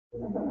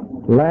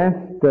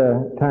Last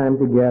time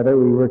together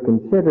we were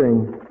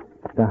considering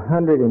the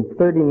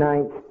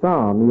 139th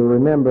Psalm. You'll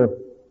remember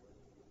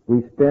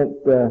we spent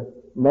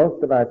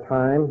most of our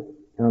time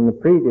on the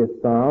previous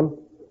Psalm,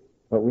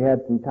 but we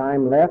had some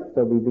time left,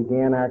 so we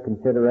began our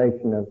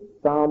consideration of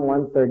Psalm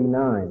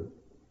 139.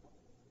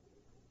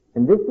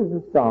 And this is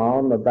a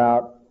psalm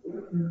about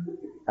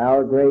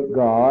our great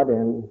God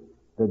and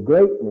the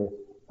greatness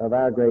of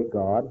our great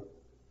God.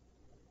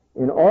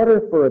 In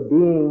order for a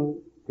being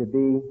to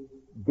be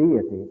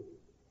deity,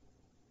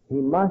 he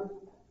must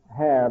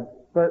have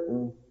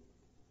certain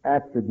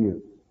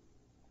attributes.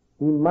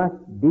 He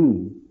must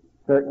be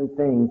certain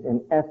things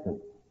in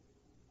essence.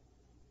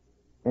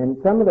 And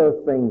some of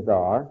those things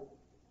are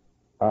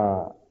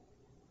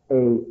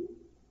a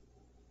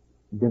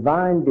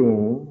divine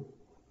being.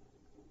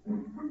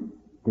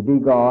 To be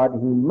God,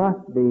 he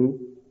must be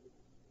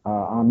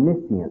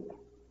omniscient.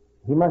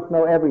 He must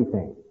know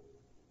everything.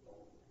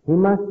 He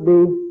must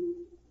be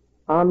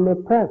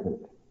omnipresent.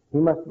 He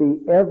must be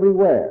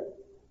everywhere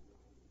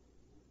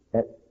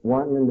at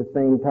one and the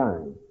same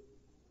time.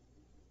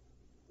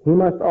 He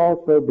must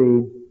also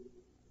be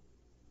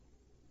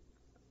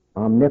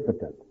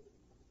omnipotent.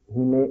 He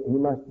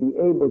must be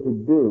able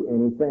to do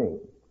anything.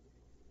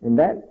 And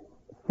that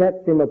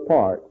sets him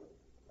apart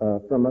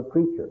from a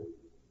creature.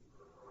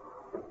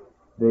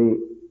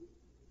 The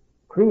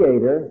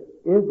Creator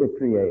is the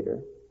Creator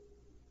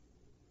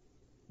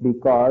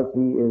because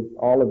he is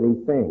all of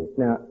these things.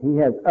 Now, he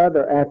has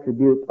other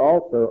attributes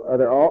also,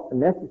 other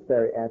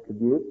necessary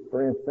attributes.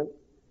 For instance,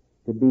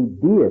 to be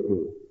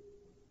deity,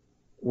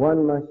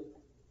 one must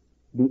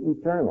be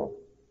eternal.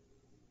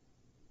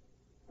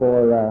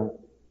 For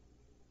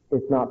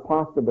it's not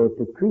possible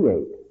to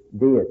create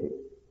deity.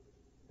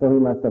 So he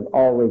must have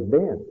always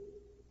been.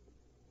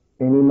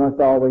 And he must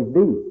always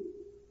be.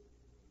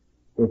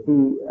 If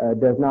he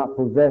does not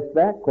possess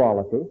that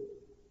quality,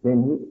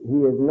 then he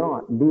is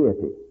not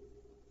deity.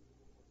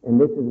 And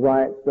this is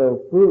why it's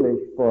so foolish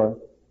for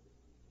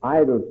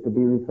idols to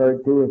be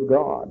referred to as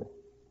God.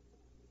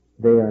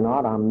 They are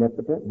not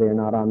omnipotent. They are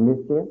not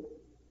omniscient.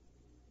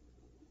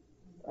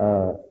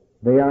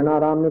 They are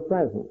not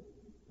omnipresent.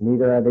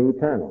 Neither are they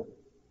eternal.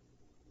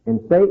 And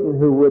Satan,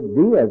 who would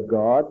be as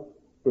God,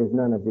 is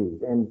none of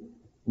these. And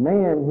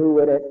man, who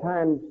would at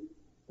times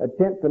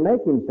attempt to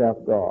make himself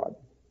God,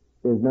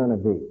 is none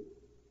of these.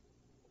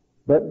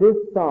 But this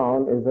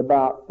psalm is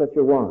about such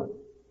a one.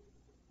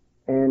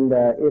 And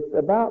it's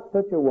about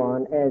such a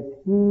one as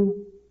he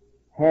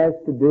has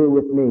to do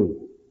with me.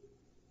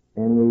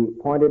 And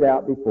we pointed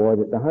out before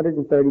that the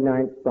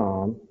 139th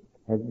Psalm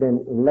has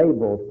been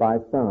labeled by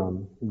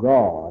some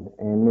God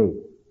and me.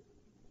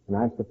 And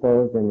I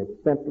suppose in its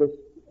simplest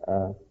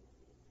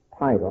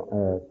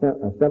title,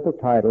 a simple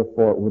title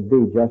for it would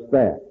be just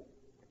that.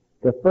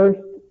 The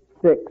first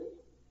 6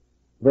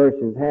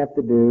 verses have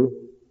to do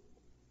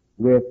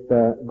with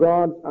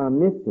God's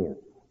omniscience,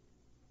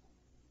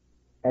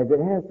 as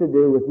it has to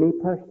do with me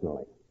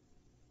personally.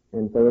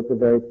 And so it's a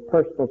very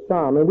personal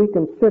psalm. And we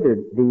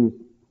considered these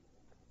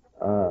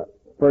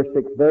first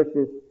 6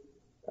 verses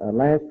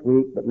last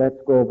week, but let's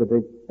go over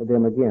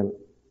them again.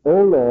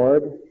 O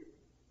Lord,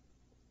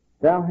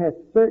 thou hast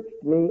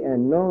searched me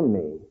and known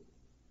me.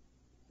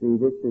 See,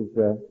 this is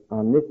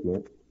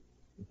omniscient.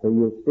 So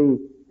you'll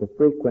see the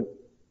frequent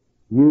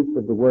use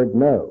of the word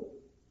know.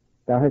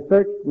 Thou hast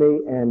searched me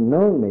and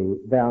known me.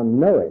 Thou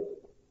knowest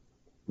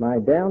my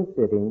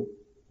downsitting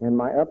and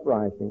my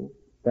uprising.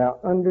 Thou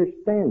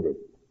understandest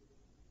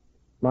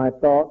my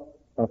thought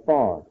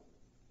afar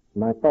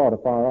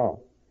off.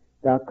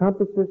 Thou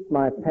compassest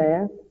my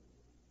path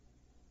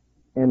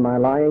and my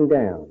lying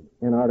down,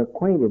 and art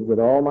acquainted with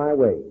all my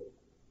ways.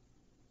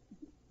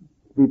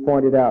 We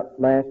pointed out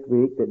last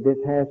week that this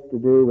has to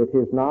do with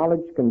his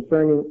knowledge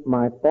concerning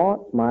my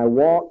thoughts, my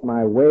walk,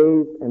 my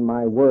ways, and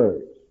my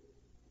words.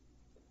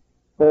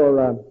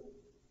 For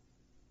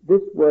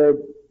this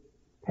word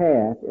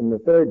path in the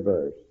 3rd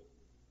verse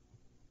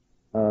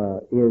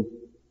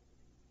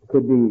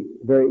could be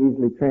very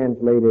easily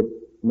translated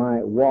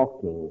my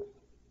walkings.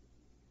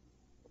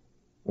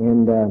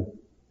 And the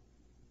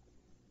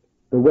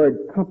word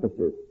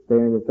compasses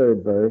there in the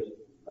 3rd verse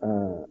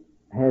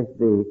has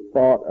the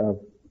thought of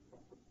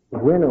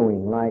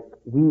winnowing, like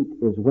wheat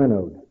is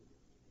winnowed.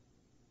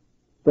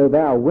 So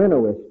thou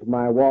winnowest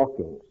my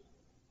walkings,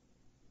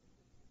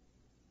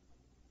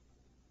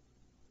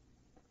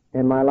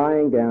 and my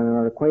lying down, and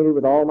art acquainted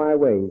with all my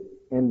ways.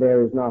 And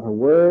there is not a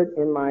word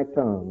in my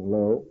tongue.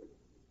 Lo,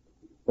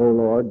 O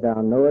Lord,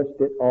 thou knowest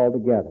it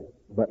altogether.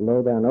 But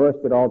lo, thou knowest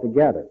it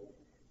altogether.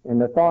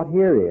 And the thought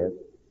here is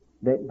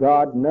that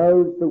God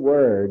knows the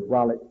word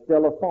while it's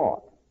still a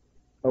thought.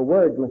 A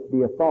word must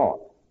be a thought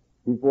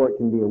before it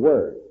can be a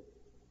word.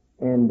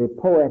 And the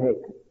poetic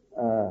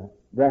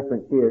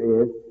reference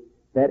here is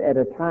that at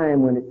a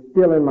time when it's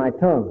still in my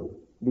tongue,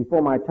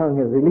 before my tongue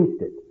has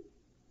released it,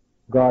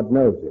 God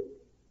knows it.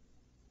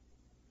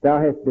 Thou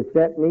hast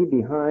beset me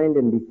behind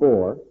and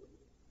before,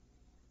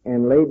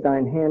 and laid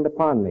thine hand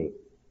upon me.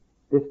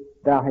 This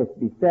thou hast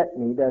beset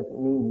me doesn't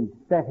mean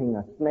he's setting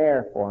a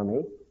snare for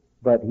me.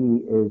 but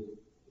He is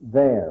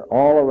there,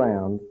 all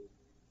around,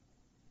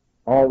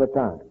 all the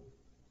time.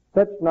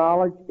 Such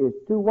knowledge is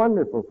too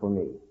wonderful for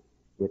me.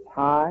 It's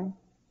high.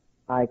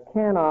 I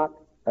cannot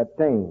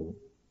attain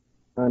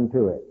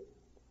unto it.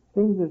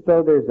 Seems as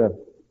though there's a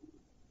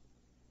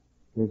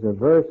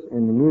verse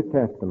in the New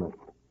Testament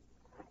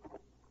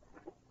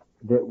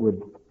that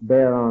would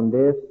bear on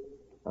this.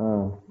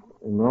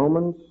 In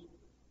Romans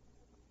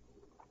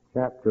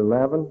chapter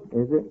 11,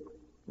 is it?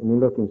 Let me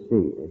look and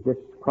see. It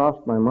just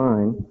crossed my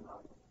mind.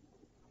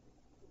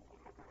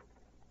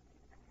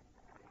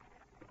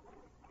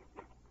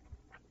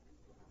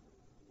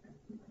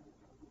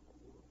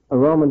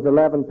 Romans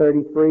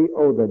 11:33,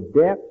 oh, the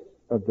depths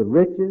of the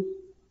riches,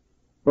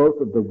 both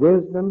of the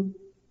wisdom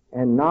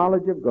and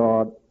knowledge of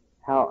God,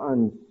 how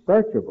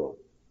unsearchable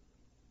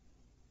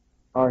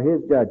are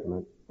His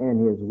judgments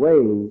and His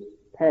ways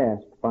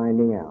past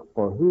finding out.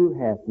 For who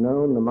hath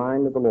known the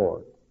mind of the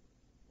Lord?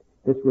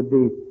 This would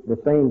be the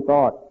same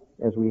thought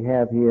as we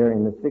have here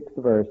in the 6th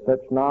verse.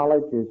 Such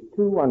knowledge is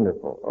too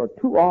wonderful or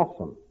too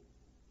awesome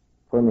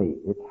for me.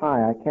 It's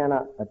high. I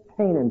cannot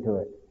attain unto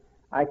it.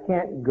 I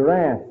can't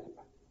grasp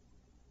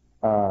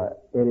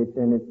it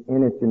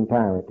in its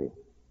entirety.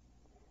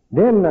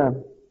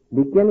 Then,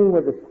 beginning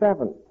with the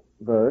 7th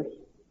verse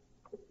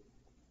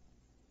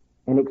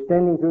and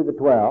extending through the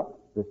 12th,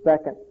 the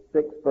 2nd,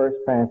 6th verse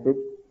passage,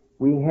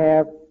 we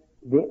have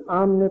the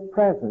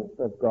omnipresence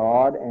of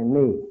God and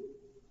me.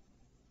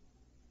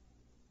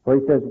 For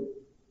He says,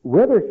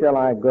 whither shall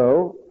I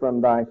go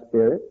from thy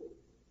Spirit?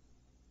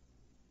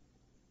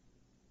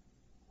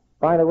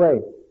 By the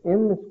way,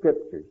 in the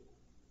Scriptures,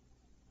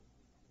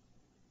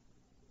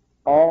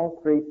 all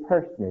three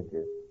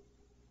personages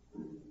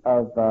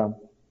of the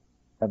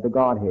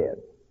Godhead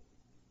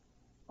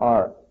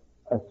are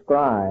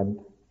ascribed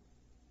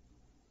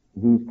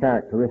these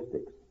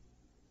characteristics.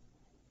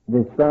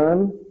 The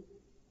Son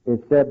is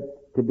said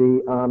to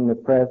be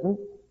omnipresent.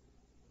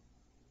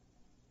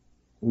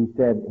 He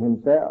said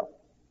Himself,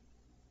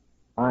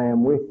 I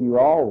am with you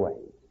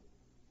always.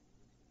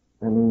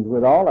 That means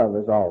with all of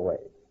us always,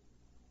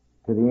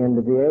 to the end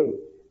of the age.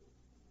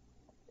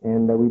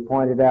 And we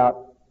pointed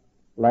out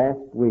last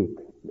week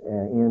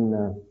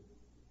in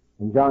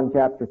John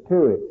chapter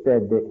 2, it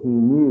said that He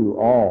knew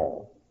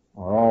all,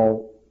 or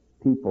all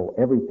people,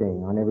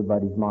 everything on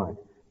everybody's mind.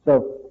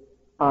 So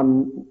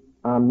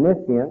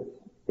omniscience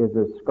is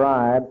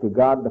ascribed to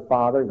God the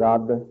Father,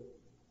 God the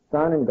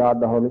Son, and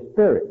God the Holy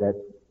Spirit. That's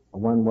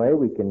one way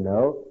we can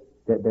know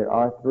that there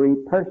are three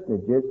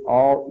personages,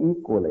 all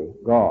equally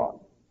God.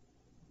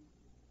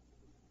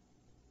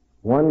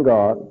 One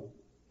God,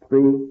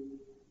 three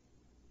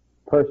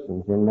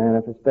persons in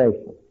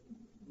manifestation.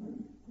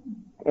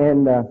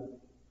 And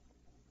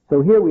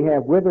so here we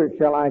have, whither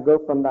shall I go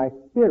from thy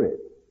Spirit?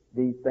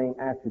 These same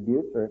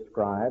attributes are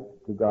ascribed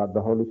to God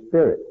the Holy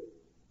Spirit.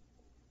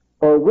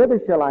 Or whither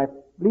shall I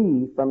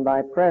flee from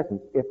thy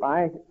presence? If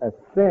I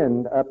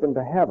ascend up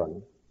into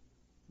heaven,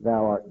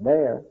 thou art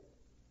there.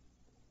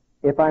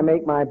 If I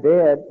make my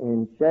bed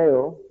in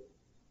Sheol,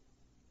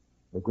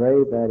 the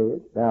grave that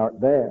is, thou art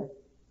there.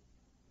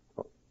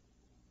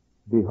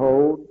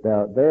 Behold,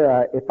 thou art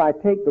there. If I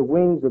take the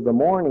wings of the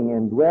morning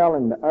and dwell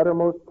in the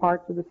uttermost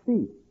parts of the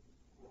sea.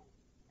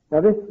 Now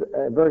this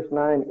verse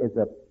 9 is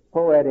a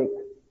poetic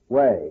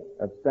way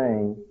of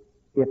saying,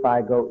 if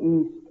I go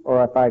east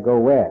or if I go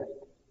west.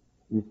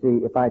 You see,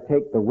 if I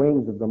take the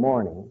wings of the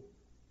morning,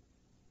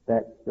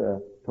 that's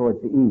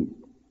towards the east,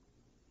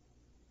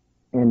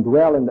 and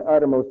dwell in the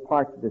uttermost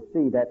parts of the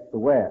sea, that's the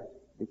west,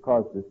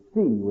 because the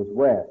sea was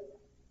west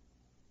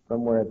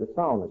from where the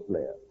psalmist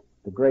lived,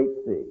 the great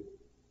sea,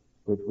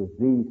 which was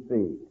the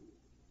sea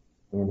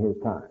in his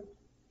time.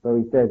 So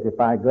he says, if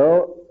I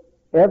go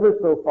ever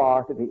so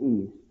far to the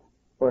east,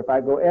 or if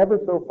I go ever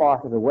so far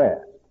to the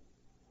west,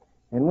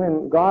 and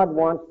when God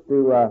wants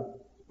to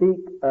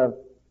speak of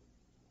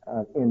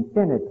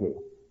infinity,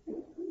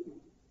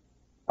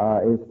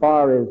 as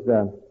far as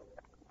the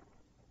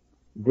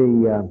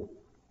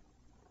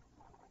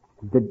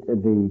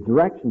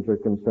directions are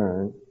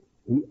concerned,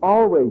 He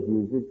always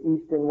uses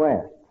east and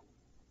west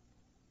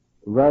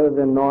rather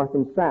than north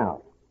and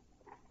south.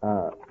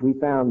 We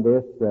found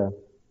this,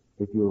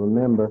 if you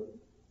remember,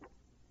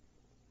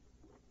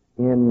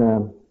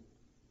 in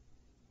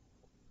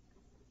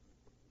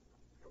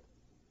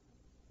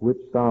which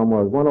Psalm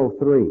was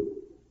 103.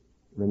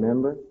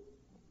 Remember?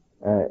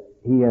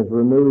 He has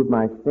removed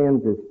my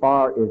sins as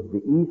far as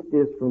the east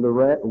is from the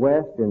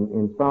west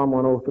in Psalm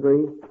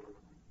 103.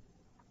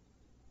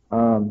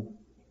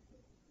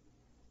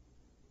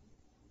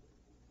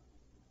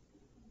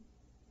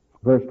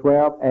 Verse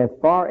 12, as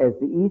far as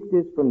the east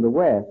is from the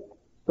west,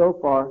 so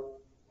far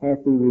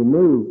hath He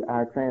removed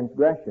our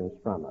transgressions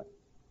from us.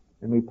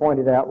 And we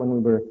pointed out when we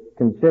were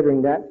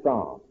considering that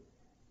psalm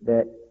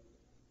that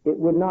it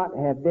would not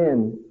have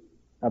been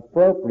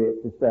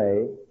appropriate to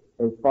say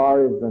as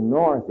far as the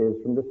north is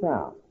from the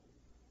south,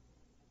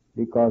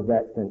 because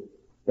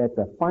that's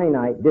a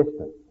finite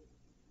distance.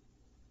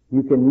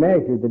 You can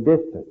measure the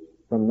distance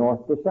from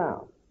north to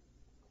south.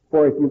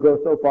 For if you go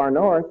so far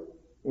north,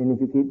 And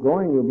if you keep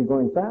going, you'll be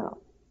going south.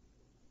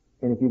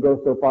 And if you go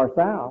so far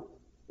south,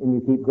 and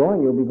you keep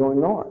going, you'll be going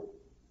north.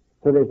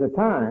 So there's a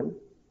time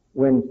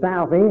when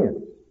south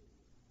ends,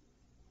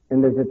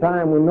 and there's a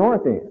time when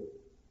north ends.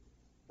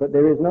 But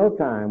there is no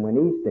time when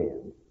east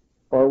ends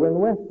or when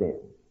west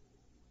ends.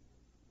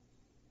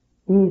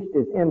 East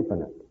is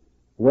infinite.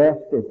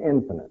 West is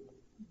infinite.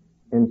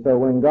 And so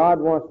when God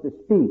wants to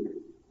speak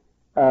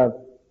of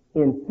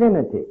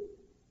infinity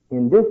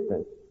in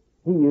distance,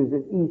 he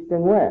uses east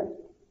and west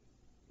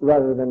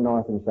rather than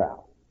north and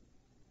south.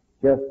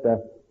 Just,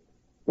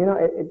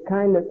 it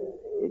kind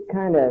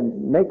of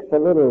makes a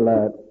little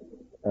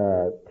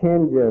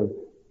tinge of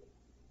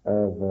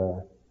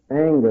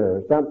anger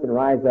or something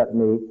rise up in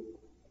me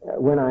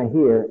when I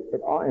hear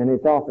it, and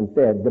it's often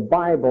said, the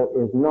Bible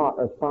is not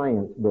a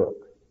science book.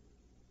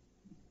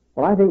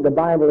 Well, I think the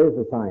Bible is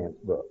a science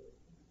book.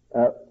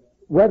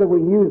 Whether we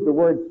use the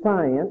word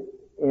science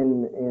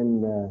in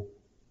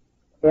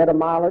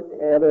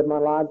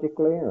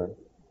etymologically, or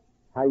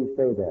how you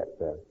say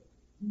that,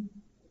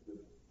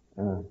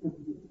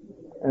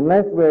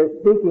 unless we're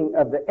speaking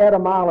of the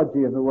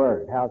etymology of the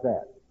word, how's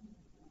that?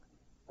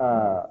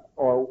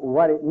 Or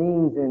what it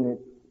means in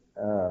its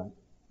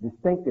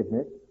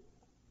distinctiveness,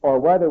 or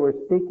whether we're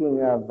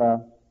speaking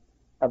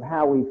of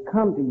how we've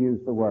come to use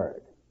the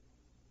word.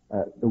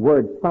 The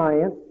word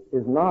science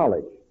is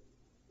knowledge.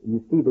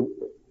 You see,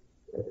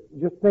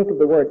 just think of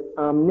the word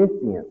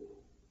omniscience.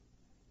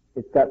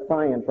 It's got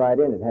science right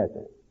in it,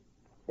 hasn't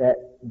it?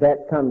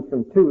 That comes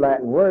from two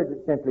Latin words.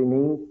 It simply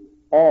means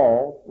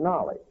all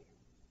knowledge.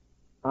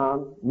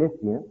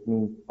 Omniscience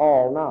means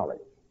all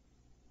knowledge.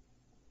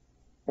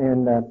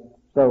 And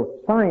so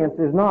science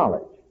is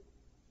knowledge.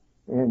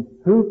 And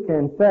who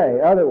can say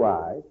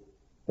otherwise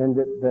than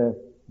that the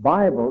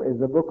Bible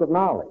is a book of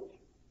knowledge?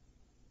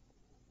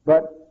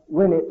 But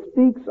when it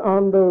speaks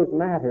on those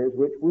matters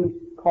which we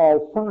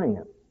call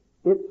science,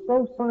 it's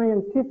so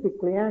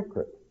scientifically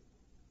accurate.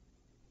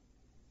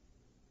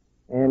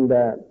 And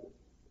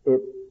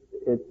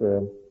it's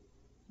a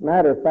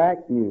matter of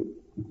fact, you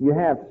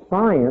have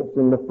science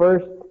in the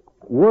first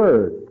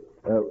word.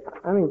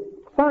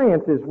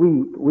 Science as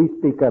we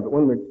speak of it,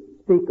 when we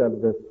speak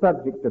of the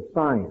subject of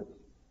science.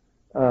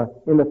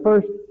 In the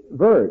first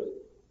verse,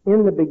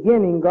 in the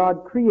beginning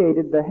God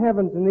created the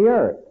heavens and the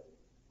earth.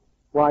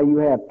 Why, you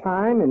have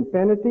time,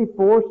 infinity,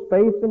 force,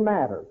 space, and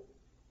matter.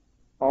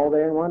 All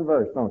there in one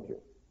verse, don't you?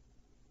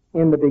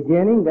 In the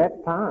beginning, that's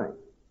time.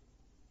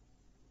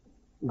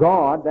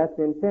 God, that's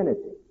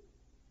infinity.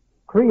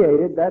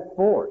 Created, that's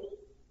force.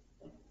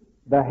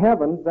 The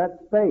heavens, that's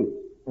space.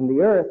 And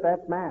the earth,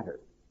 that's matter.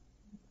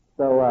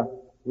 So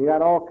you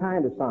got all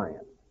kinds of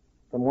science,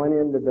 from one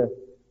end of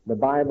the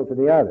Bible to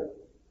the other.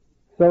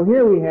 So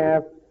here we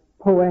have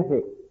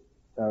poetic,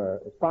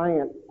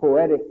 science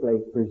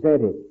poetically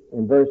presented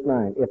in verse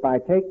 9. If I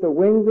take the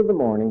wings of the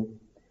morning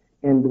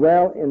and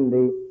dwell in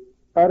the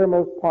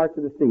uttermost parts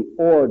of the sea,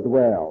 or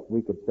dwell,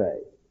 we could say.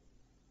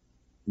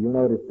 You'll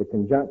notice the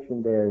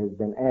conjunction there has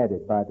been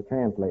added by the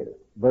translator.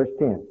 Verse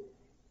 10,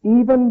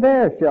 even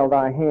there shall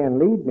thy hand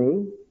lead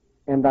me,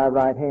 and thy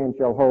right hand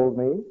shall hold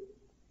me.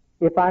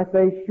 If I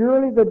say,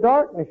 surely the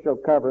darkness shall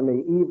cover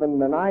me, even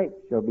the night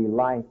shall be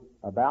light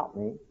about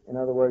me. In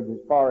other words, as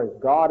far as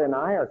God and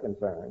I are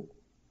concerned,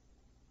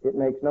 it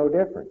makes no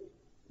difference,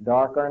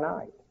 dark or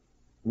night.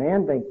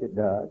 Man thinks it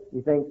does.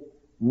 He thinks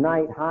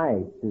night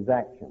hides his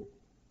actions.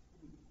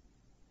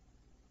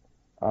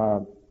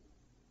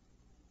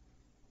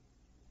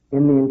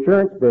 In the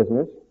insurance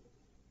business,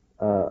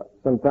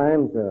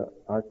 sometimes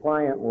our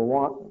client will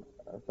want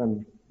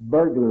some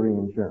burglary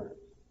insurance.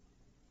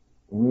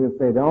 And you'll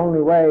say, the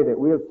only way that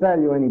we'll sell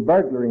you any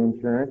burglary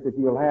insurance if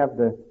you'll have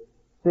the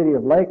city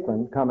of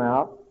Lakeland come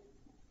out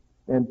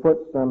and put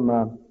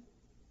some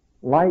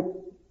light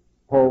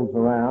poles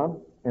around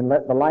and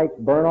let the lights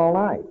burn all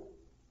night.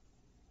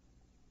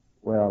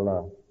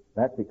 Well,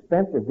 that's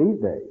expensive these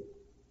days.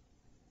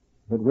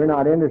 But we're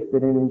not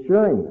interested in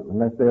insuring them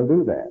unless they'll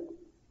do that.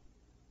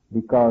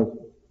 Because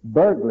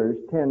burglars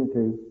tend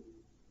to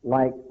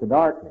like the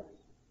darkness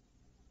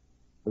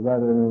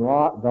rather than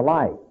the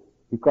light.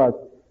 Because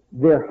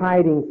they're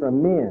hiding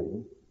from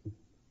men,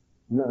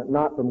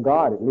 not from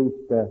God. At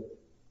least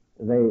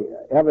they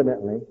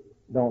evidently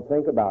don't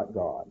think about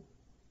God.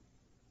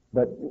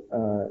 But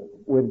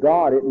with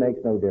God, it makes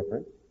no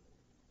difference.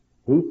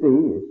 He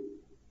sees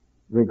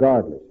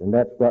regardless. And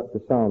that's what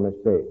the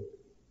psalmist says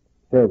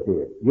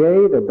here.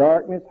 Yea, the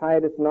darkness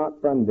hideth not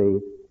from thee,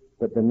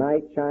 but the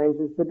night shines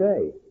as the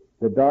day.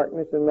 The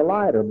darkness and the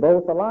light are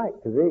both alike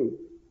to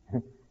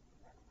thee.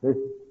 This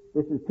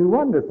is too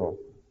wonderful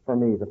for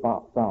me, the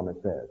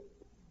psalmist says.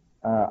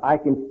 I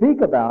can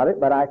speak about it,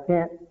 but I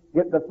can't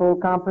get the full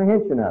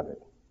comprehension of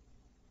it.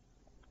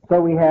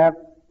 So we have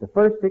the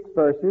first 6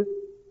 verses,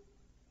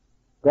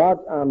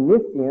 God's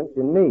omniscience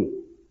in me.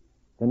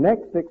 The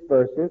next 6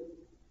 verses,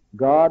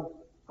 God's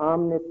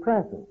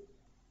omnipresence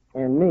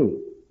in me.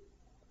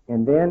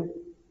 And then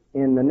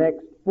in the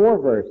next 4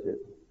 verses,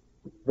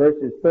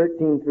 verses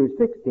 13 through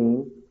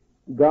 16,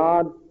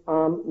 God's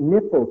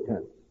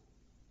omnipotence.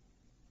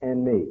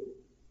 and me.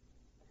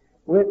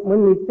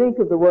 When we think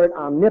of the word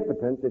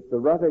omnipotence, it's a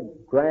rather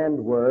grand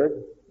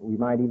word. We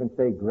might even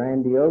say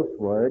grandiose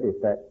word,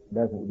 if that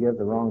doesn't give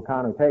the wrong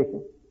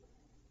connotation.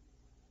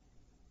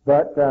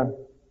 But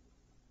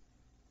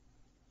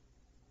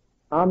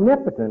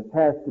omnipotence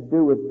has to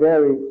do with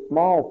very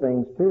small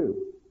things too.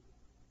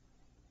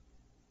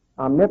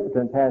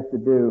 Omnipotence has to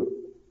do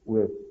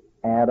with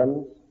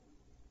atoms,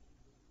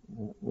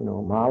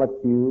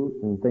 molecules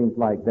and things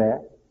like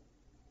that,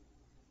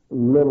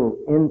 little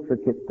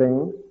intricate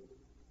things.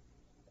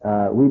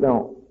 We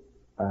don't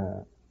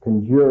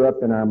conjure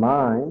up in our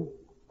mind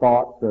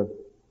thoughts of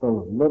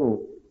those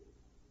little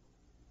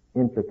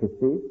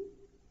intricacies.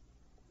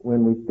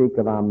 When we speak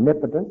of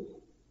omnipotence,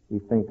 we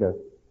think of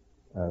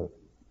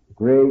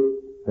great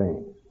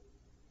things.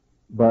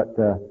 But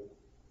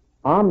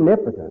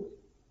omnipotence,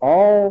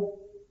 all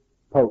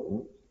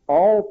potence,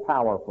 all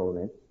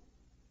powerfulness,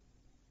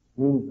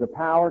 means the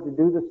power to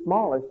do the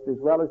smallest as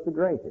well as the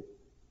greatest.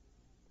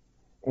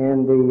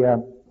 And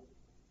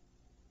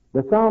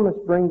the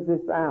psalmist brings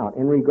this out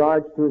in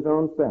regards to his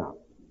own self.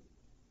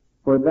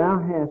 For thou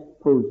hast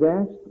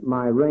possessed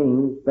my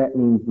reins, that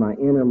means my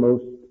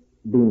innermost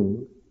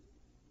being.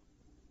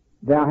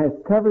 Thou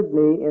hast covered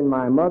me in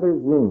my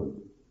mother's womb.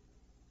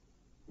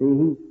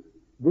 See,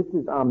 this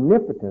is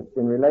omnipotence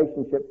in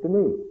relationship to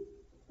me.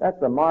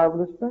 That's a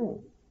marvelous thing.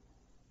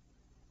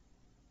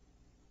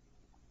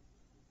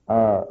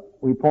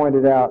 We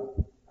pointed out,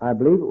 I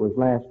believe it was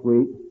last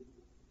week,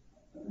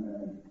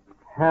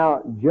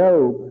 how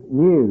Job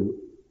knew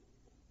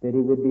that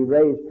he would be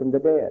raised from the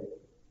dead.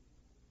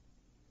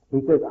 He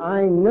says,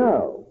 I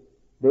know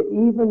that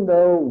even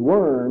though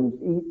worms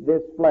eat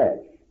this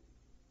flesh,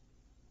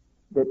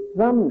 that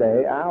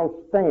someday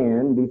I'll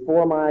stand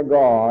before my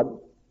God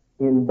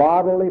in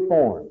bodily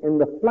form. In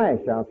the flesh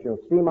I shall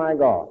see my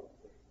God.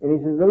 And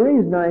he says, the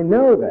reason I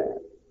know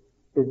that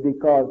is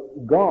because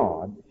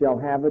God shall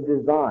have a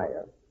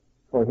desire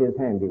for his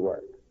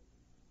handiwork.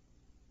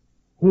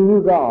 He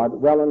knew God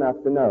well enough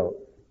to know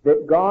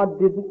that God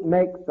didn't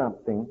make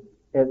something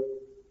as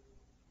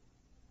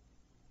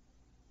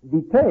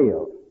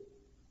detailed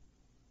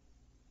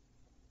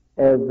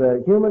as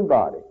the human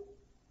body,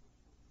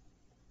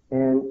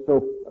 and so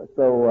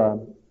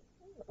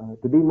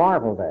to be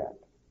marveled at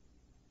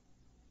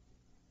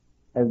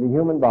as the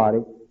human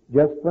body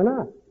just for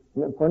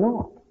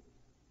naught.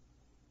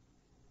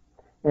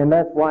 And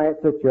that's why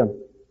it's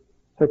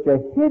such a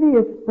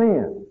hideous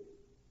sin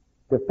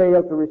to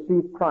fail to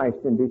receive Christ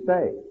and be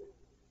saved,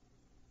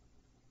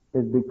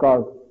 is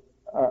because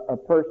a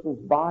person's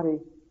body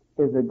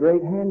is a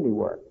great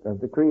handiwork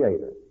of the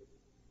Creator,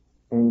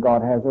 and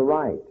God has a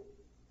right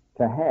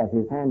to have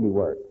his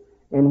handiwork.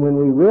 And when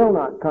we will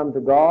not come to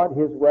God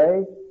his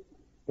way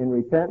in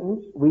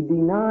repentance, we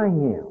deny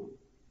him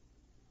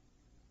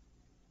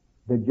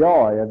the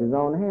joy of his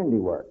own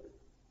handiwork.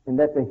 And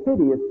that's a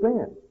hideous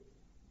sin.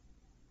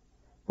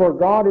 For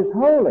God is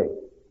holy,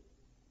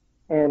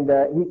 and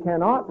he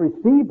cannot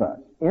receive us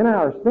in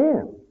our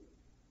sin.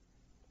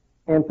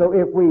 And so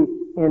if we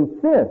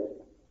insist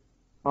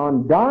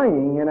on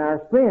dying in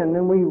our sin,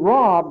 then we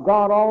rob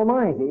God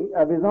Almighty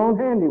of his own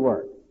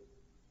handiwork.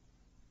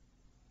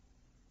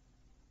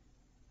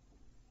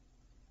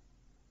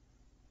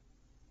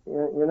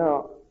 You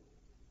know,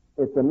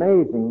 it's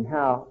amazing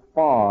how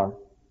far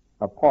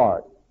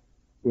apart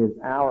is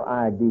our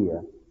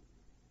idea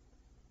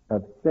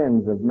of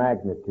sins of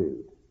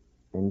magnitude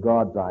and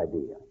God's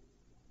idea.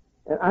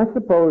 And I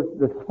suppose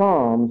the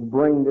Psalms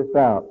bring this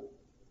out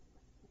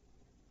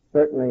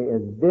certainly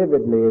as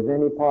vividly as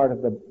any part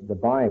of the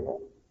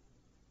Bible.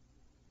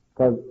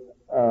 Because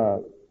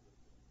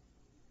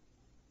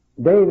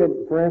David,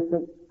 for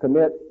instance,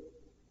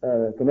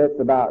 commits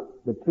about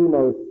the two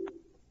most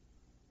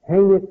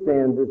heinous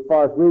sins as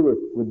far as we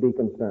would be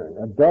concerned: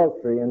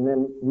 adultery and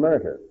then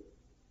murder.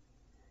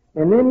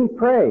 And then he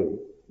prays,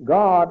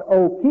 God,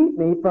 oh, keep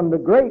me from the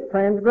great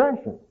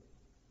transgression.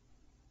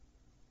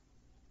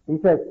 He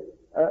says,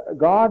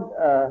 God,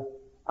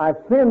 I've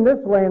sinned this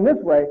way and this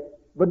way,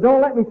 but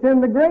don't let me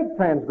sin the great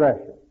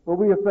transgression. Well,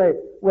 we'll say,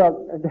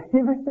 well,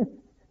 David,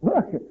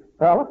 look,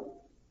 fella,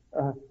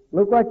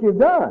 look what you've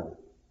done.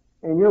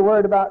 And you're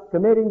worried about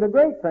committing the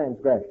great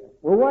transgression.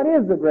 Well, what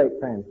is the great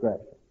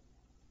transgression?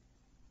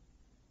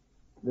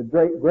 The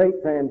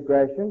great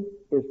transgression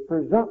is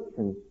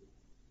presumption,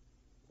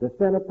 the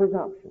sin of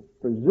presumption,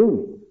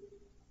 presuming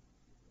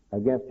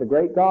against a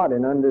great God.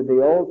 And under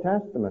the Old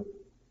Testament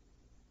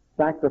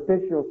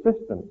sacrificial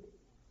system,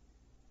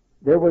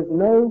 there was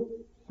no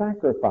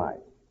sacrifice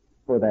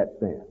for that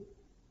sin.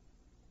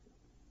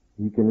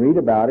 You can read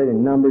about it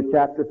in Numbers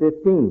chapter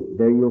 15.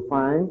 There you'll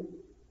find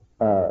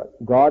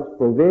God's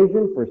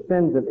provision for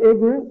sins of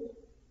ignorance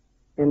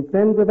and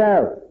sins of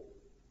error.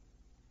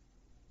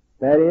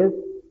 That is,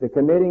 the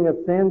committing of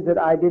sins that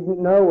I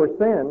didn't know were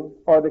sin,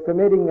 or the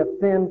committing of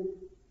sins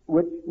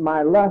which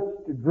my lust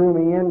drew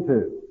me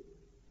into.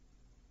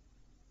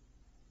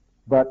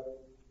 But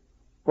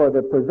for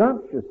the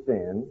presumptuous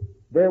sin,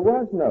 there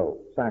was no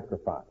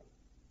sacrifice.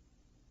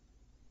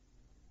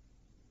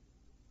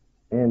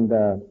 And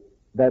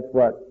that's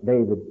what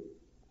David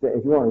said.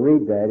 If you want to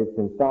read that, it's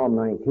in Psalm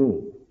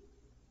 19,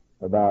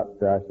 about,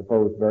 I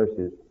suppose,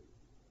 verses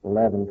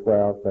 11,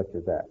 12, such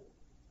as that,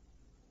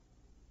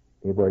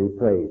 where he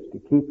prays to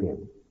keep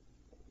him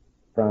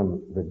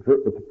from the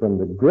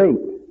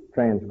great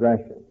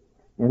transgression.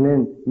 And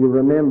then you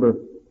remember,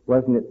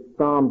 wasn't it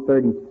Psalm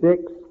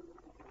 36?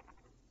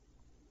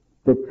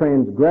 The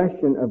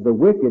transgression of the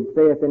wicked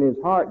saith in his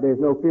heart, there's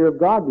no fear of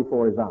God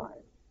before his eyes.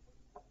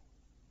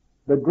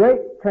 The great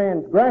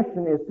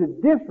transgression is to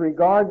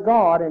disregard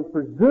God and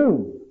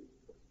presume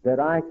that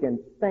I can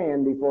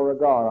stand before a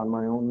God on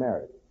my own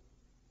merit.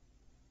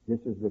 This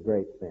is the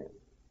great sin.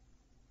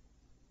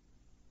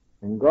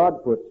 And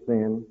God puts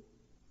sin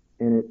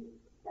in its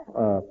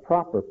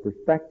proper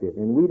perspective,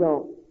 and we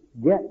don't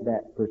get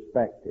that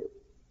perspective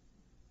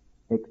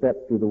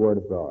except through the Word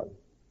of God.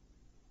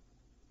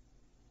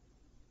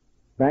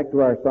 Back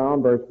to our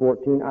Psalm, verse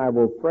 14, I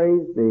will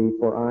praise thee,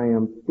 for I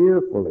am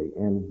fearfully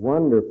and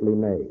wonderfully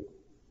made.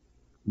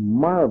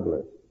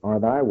 Marvelous are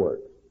thy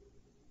works,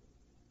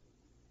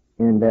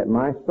 and that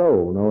my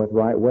soul knoweth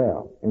right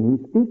well. And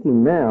he's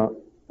speaking now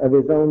of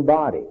his own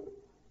body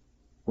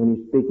when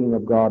he's speaking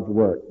of God's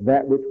work,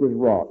 that which was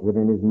wrought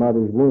within his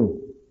mother's womb.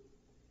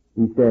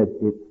 He says,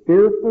 it's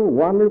fearful,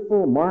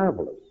 wonderful,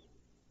 marvelous.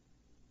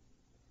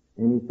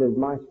 And he says,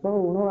 my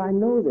soul, no, I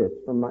know this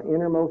from my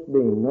innermost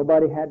being.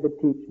 Nobody had to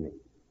teach me.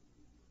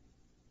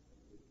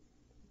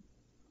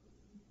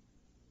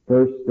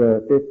 Verse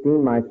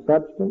 15, my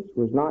substance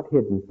was not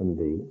hidden from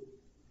thee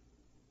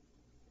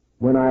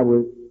when I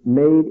was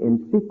made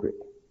in secret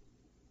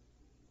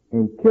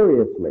and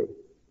curiously.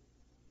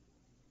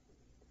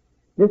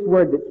 This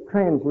word that's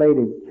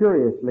translated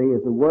curiously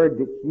is a word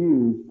that's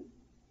used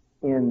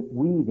in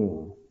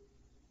weaving.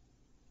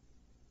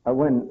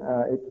 When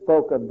it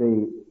spoke of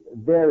the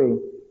very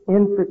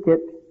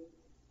intricate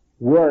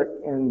work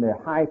in the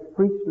high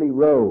priestly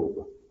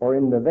robe or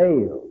in the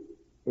veil,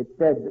 it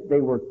said that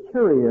they were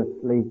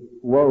curiously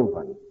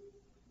woven.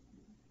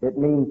 It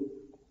means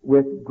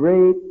with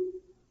great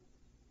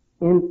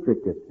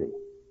intricacy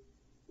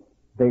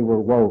they were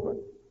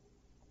woven.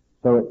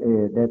 So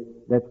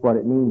that's what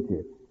it means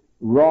here.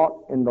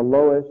 Wrought in the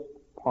lowest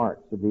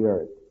parts of the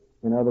earth.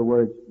 In other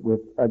words,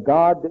 with a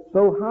God that's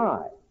so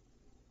high,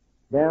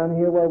 down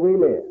here where we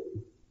live,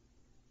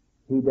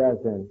 he does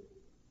an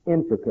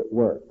intricate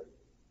work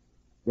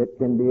that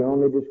can be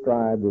only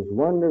described as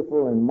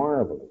wonderful and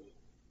marvelous.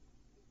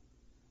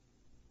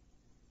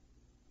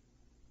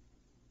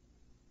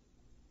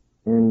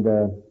 And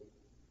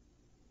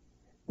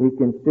we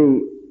can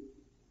see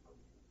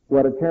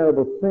what a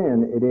terrible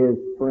sin it is,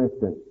 for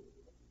instance,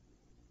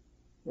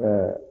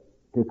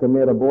 to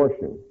commit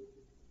abortion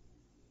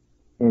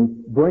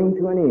and bring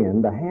to an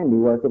end the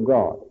handiwork of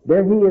God.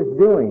 There he is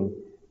doing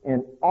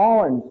an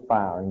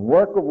awe-inspiring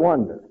work of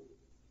wonder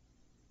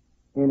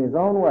in his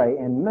own way,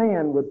 and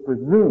man would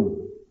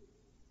presume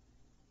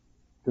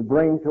to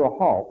bring to a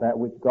halt that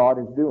which God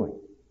is doing.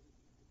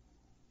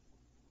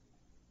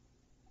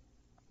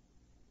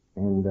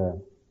 And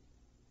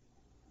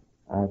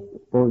I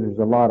suppose there's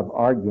a lot of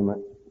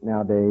argument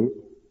nowadays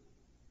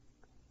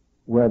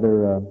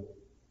whether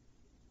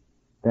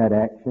that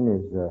action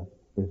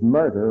is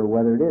murder or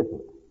whether it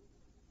isn't.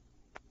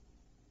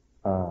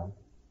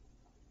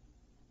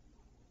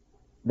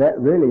 That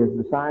really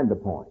is beside the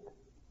point.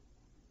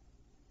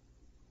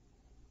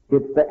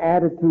 It's the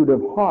attitude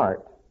of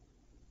heart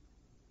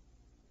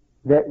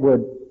that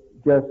would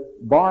just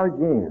barge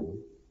in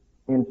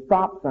and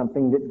stop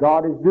something that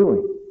God is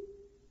doing.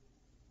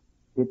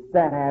 It's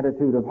that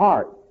attitude of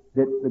heart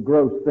that's the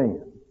gross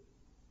sin.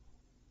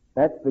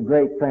 That's the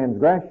great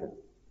transgression.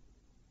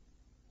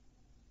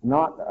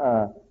 Not,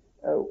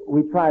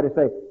 we try to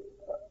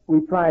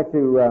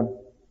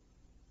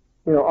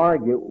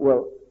argue,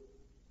 well,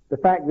 the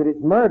fact that it's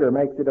murder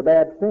makes it a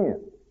bad sin.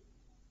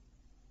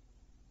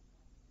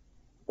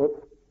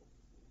 Well,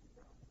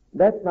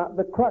 that's not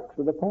the crux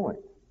of the point.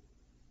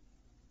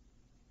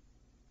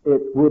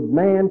 It's, would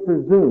man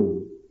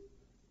presume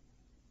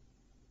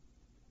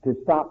to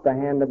stop the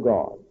hand of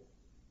God?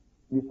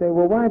 You say,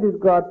 well, why does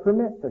God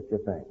permit such a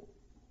thing?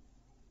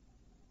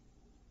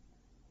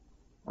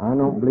 I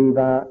don't believe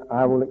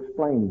I will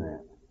explain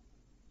that.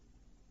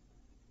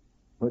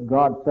 But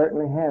God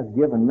certainly has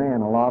given man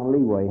a lot of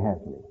leeway,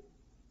 hasn't he?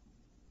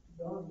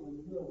 John, will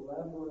you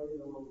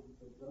elaborate on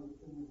the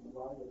presumption in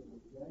light of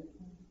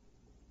rejection?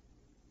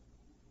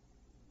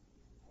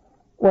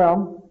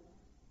 Well,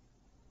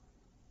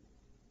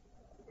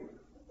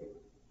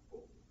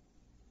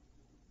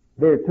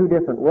 there are two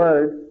different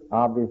words,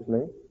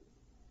 obviously.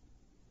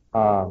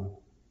 I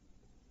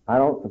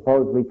don't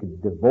suppose we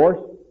could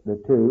divorce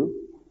the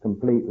two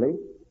completely,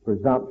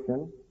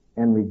 presumption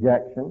and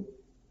rejection.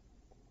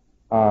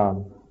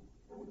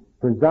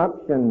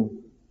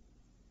 Presumption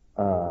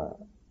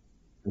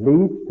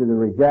leads to the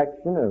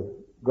rejection of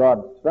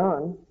God's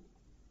Son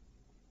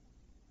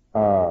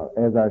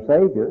as our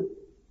Savior.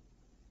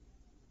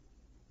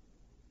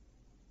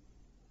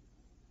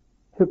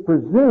 To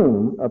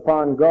presume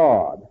upon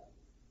God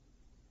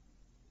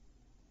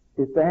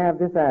is to have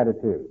this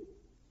attitude.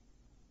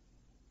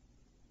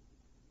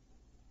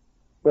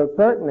 Well,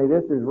 certainly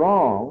this is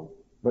wrong,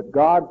 but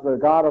God's a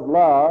God of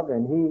love,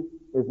 and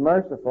He is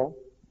merciful,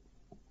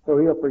 so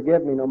He'll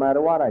forgive me no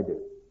matter what I do.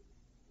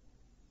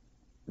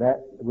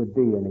 That would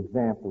be an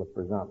example of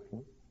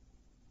presumption.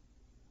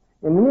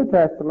 In the New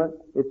Testament,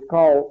 it's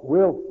called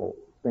willful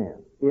sin.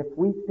 If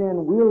we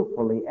sin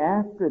willfully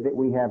after that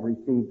we have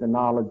received the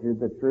knowledge of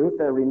the truth,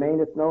 there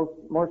remaineth no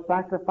more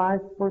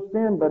sacrifice for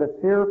sin, but a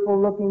fearful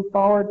looking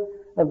forward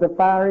of the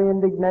fiery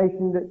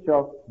indignation that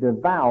shall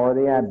devour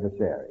the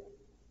adversary.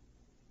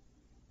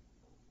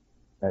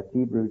 That's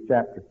Hebrews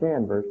chapter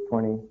 10, verse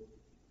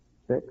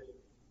 26,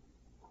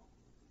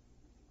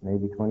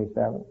 maybe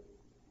 27.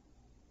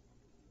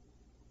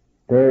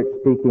 There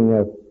it's speaking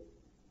of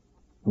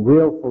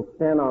willful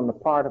sin on the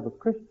part of a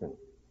Christian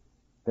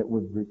that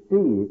would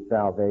receive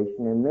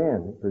salvation and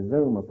then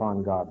presume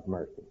upon God's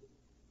mercy.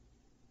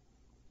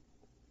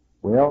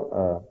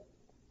 Well,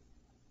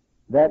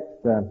 that's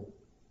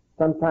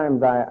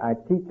sometimes I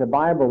teach a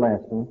Bible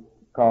lesson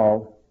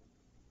called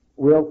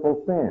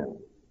willful sin,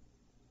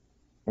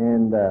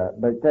 and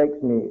but it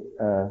takes me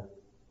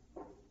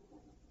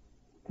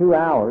 2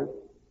 hours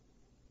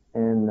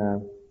and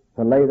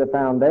to lay the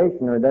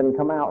foundation, or it doesn't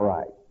come out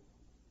right,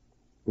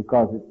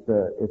 because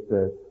it's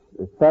a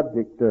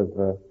subject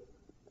of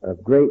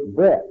great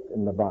breadth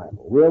in the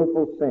Bible.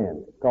 Willful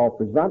sin. It's called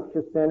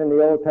presumptuous sin in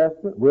the Old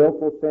Testament,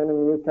 willful sin in the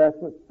New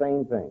Testament,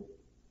 same thing.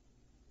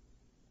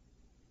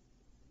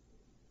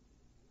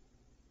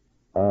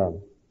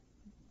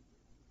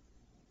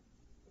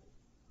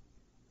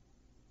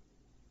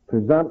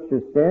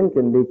 Presumptuous sin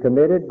can be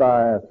committed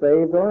by a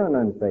saved or an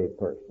unsaved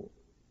person.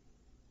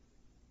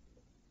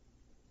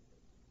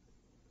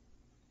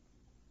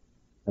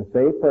 A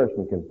saved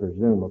person can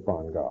presume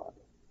upon God.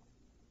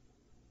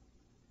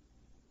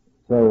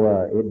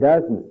 So it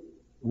doesn't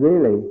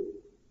really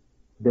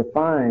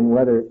define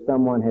whether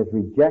someone has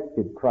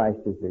rejected Christ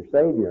as their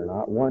Savior or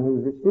not. One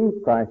who's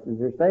received Christ as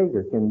their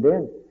Savior can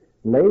then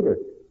later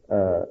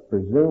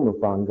presume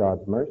upon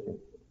God's mercy.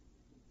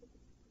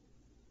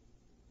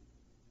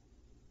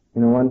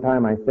 You know, one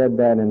time I said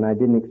that and I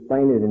didn't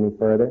explain it any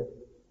further.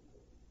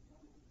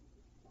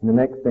 And the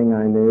next thing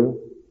I knew,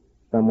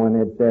 someone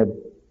had said,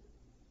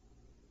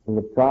 well,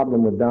 the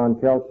problem with Don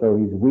Kelso,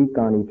 he's weak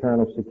on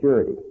eternal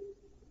security.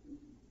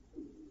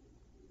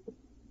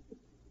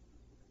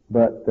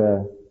 But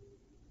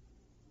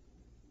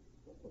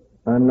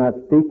I'm not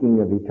speaking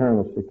of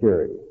eternal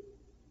security.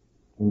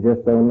 And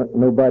just so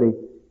nobody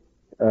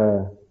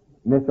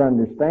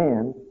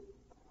misunderstands,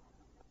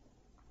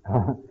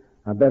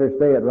 I better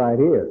say it right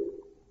here.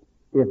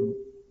 If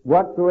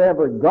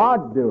whatsoever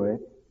God doeth,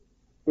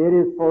 it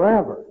is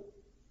forever.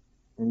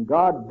 And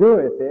God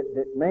doeth it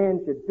that man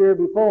should fear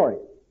before Him.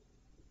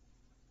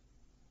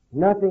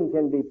 Nothing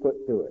can be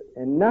put to it,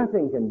 and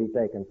nothing can be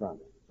taken from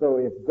it. So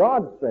if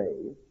God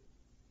saves,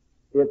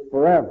 it's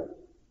forever.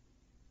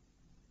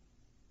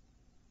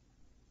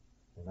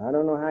 And I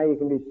don't know how you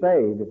can be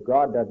saved if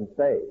God doesn't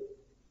save.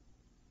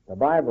 The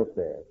Bible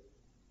says,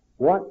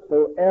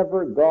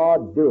 whatsoever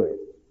God doeth,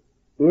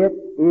 it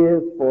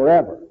is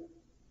forever.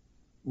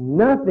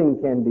 Nothing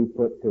can be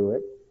put to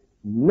it,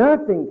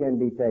 nothing can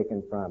be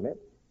taken from it,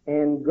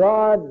 and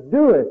God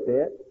doeth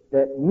it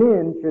that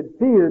men should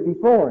fear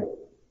before Him.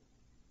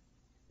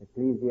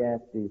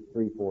 Ecclesiastes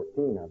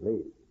 3:14, I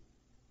believe.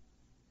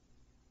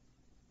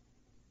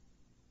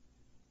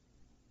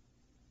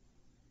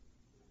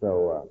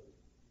 So,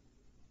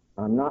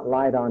 I'm not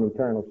light on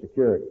eternal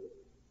security.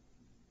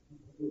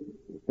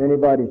 If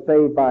anybody's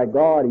saved by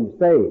God, he's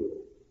saved.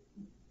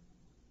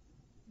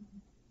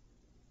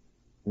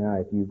 Now,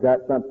 if you've got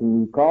something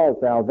you call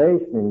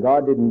salvation and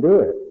God didn't do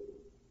it,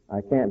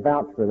 I can't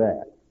vouch for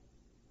that.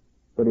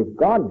 But if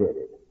God did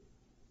it,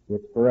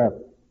 it's forever.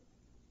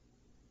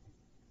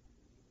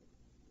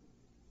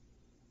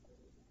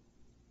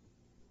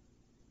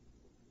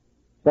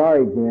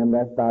 Sorry, Jim,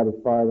 that's about as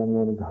far as I'm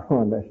going to go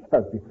on that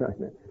subject right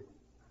now.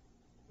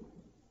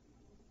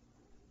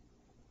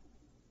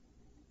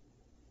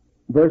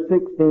 Verse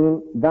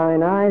 16,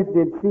 thine eyes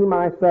did see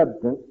my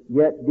substance,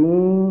 yet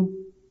being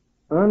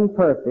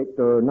unperfect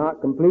or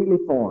not completely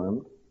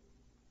formed,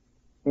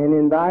 and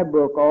in thy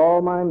book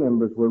all my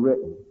members were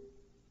written,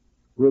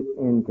 which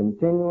in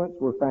continuance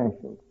were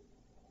fashioned,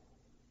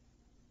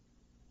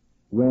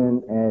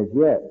 when as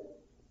yet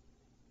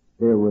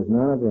there was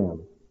none of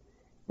them.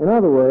 In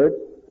other words,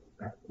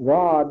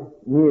 God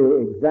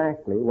knew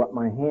exactly what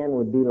my hand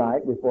would be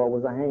like before it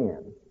was a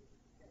hand,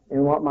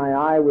 and what my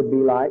eye would be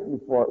like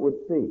before it would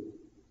see.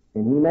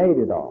 And He made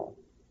it all.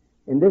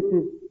 And this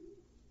is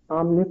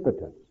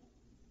omnipotence.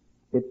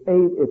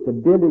 It's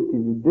ability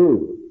to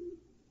do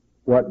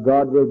what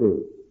God will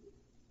do.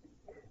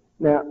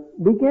 Now,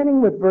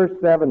 beginning with verse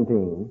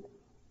 17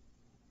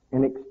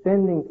 and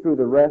extending through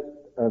the rest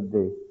of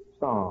the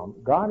psalm,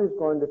 God is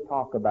going to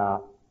talk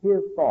about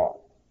His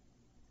thoughts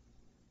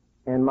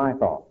and my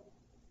thoughts.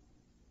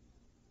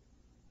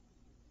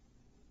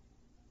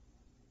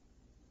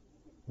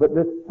 But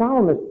the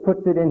psalmist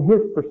puts it in his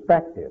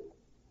perspective.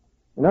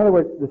 In other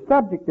words, the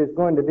subject is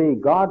going to be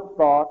God's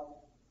thoughts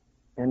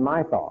and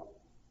my thoughts.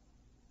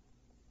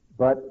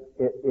 But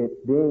it's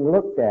being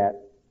looked at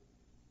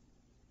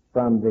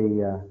from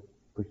the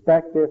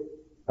perspective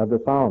of the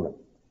psalmist.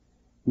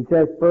 He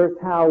says first,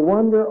 how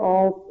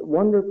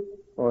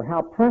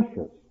how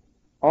precious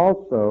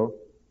also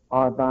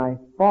are thy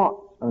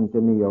thoughts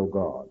unto me, O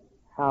God.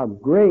 How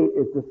great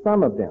is the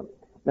sum of them.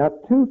 Now,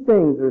 two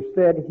things are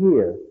said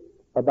here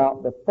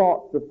about the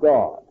thoughts of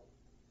God.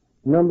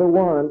 Number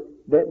one,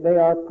 that they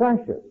are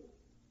precious.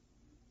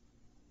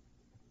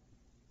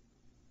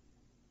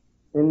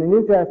 In the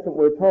New Testament,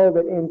 we're told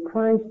that in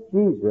Christ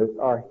Jesus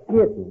are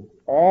hidden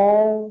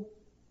all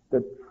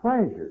the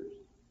treasures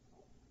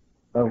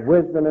of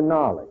wisdom and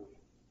knowledge.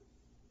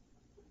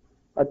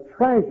 A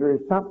treasure is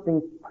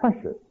something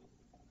precious,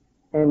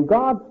 and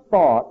God's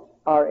thoughts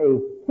are a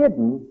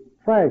hidden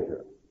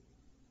treasure.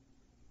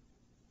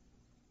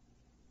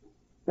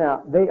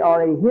 Now, they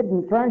are a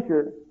hidden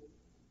treasure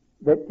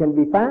that can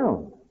be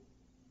found.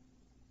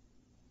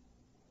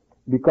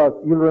 Because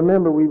you'll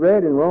remember we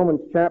read in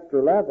Romans chapter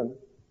 11,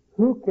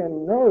 who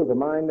can know the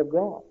mind of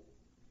God?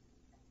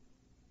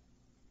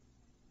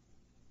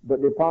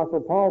 But the Apostle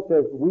Paul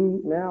says,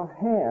 we now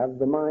have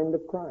the mind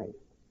of Christ.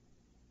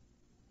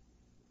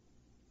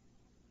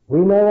 We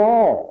know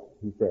all,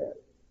 he says.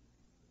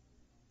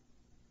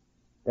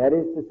 That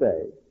is to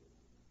say,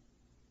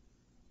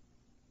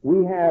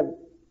 we have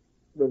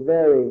the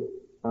very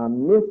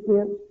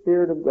omniscient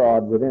Spirit of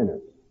God within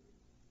us.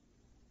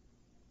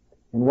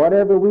 And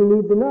whatever we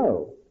need to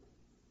know,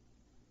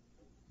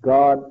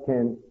 God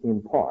can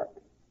impart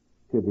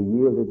to the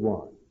yielded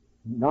one.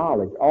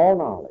 Knowledge, all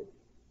knowledge,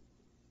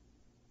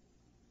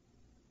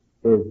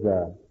 is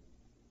the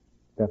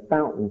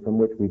fountain from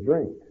which we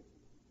drink.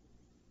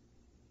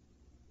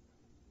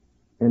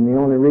 And the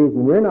only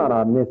reason we're not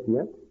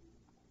omniscient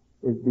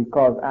is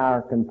because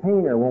our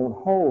container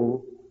won't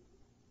hold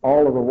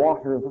all of the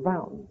water of the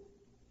fountain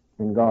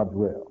in God's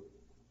will.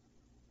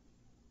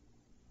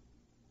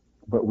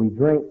 But we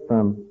drink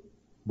from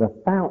the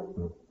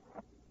fountain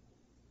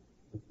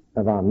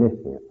of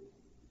omniscience.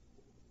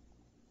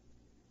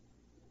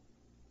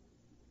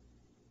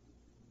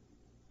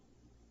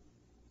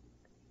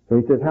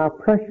 So he says, how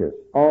precious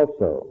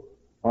also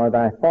are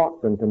thy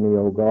thoughts unto me,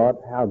 O God.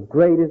 How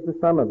great is the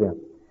sum of them.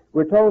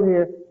 We're told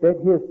here that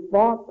his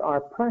thoughts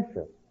are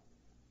precious.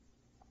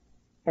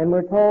 And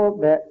we're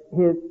told that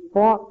his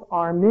thoughts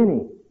are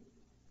many.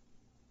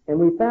 And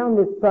we found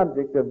this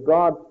subject of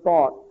God's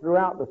thoughts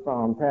throughout the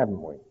Psalms,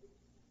 haven't we?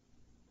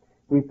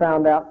 We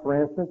found out,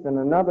 for instance, in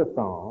another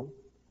Psalm,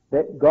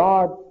 that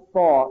God's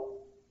thoughts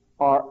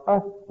are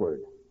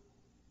usward.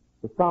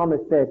 The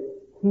psalmist said,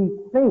 he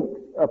thinks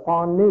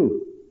upon me.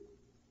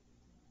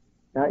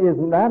 Now,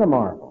 isn't that a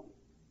marvel?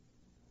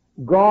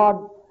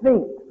 God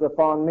thinks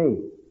upon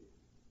me.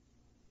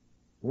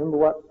 Remember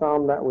what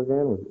psalm that was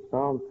in? Was it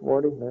Psalm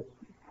 40?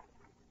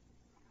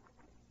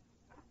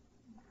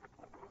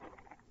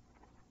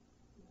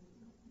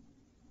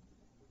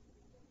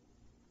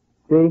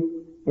 See,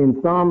 in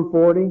Psalm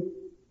 40,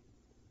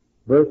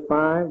 verse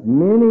 5,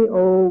 many,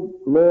 O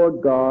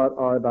Lord God,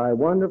 are thy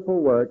wonderful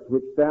works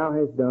which thou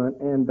hast done,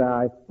 and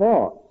thy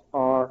thoughts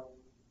are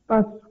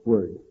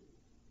usward.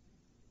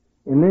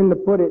 And then to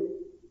put it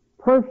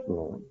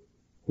personally,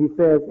 he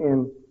says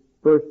in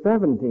verse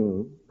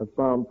 17 of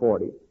Psalm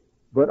 40,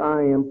 but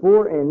I am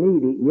poor and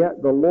needy,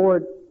 yet the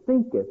Lord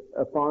thinketh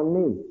upon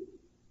me.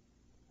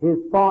 His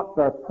thoughts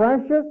are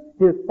precious,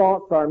 his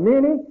thoughts are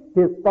many,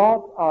 his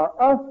thoughts are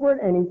usward,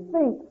 and he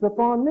thinks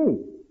upon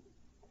me.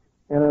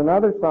 And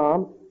another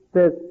psalm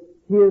says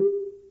his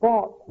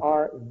thoughts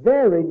are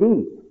very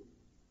deep,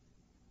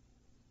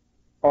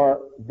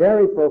 or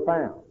very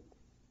profound.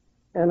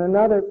 And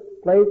another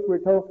place we're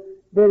told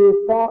that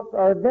his thoughts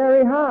are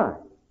very high.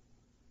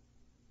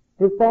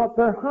 His thoughts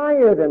are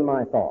higher than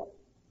my thoughts.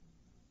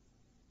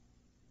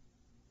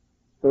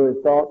 So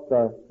his thoughts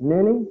are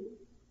many,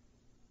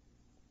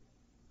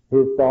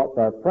 his thoughts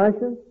are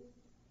precious,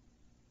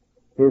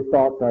 his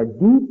thoughts are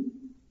deep,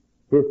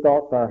 his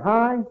thoughts are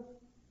high,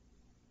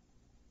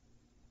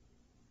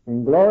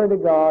 and glory to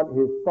God,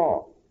 his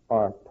thoughts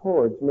are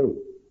towards me.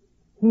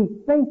 He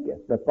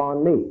thinketh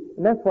upon me.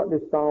 And that's what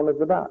this psalm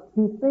is about.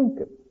 He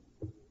thinketh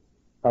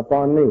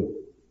upon me.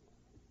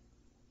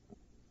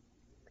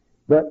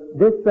 But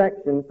this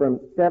section from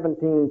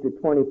 17 to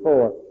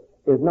 24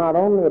 is not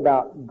only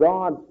about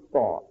God's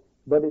thoughts,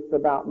 but it's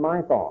about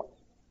my thoughts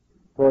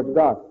towards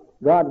God.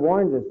 God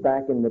warns us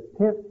back in the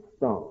 10th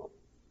Psalm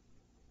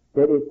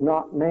that it's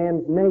not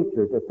man's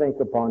nature to think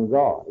upon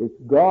God. It's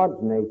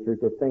God's nature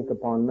to think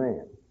upon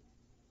man.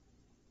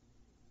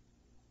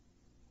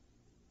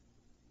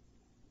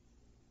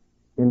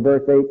 In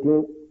verse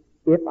 18,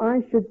 if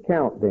I should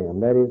count them,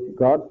 that is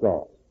God's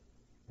thoughts,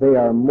 they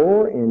are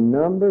more in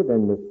number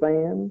than the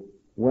sand.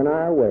 When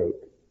I awake,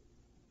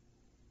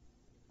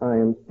 I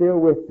am still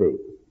with thee.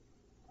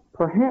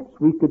 Perhaps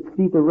we could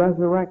see the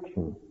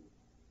resurrection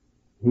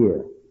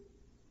here.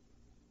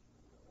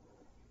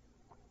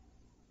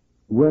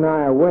 When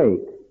I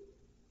awake,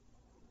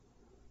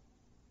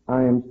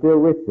 I am still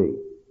with thee.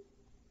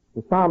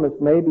 The psalmist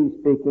may be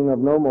speaking of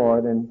no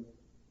more than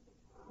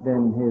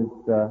his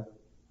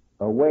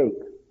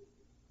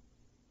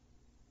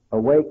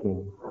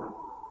awaking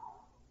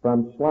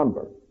from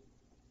slumber,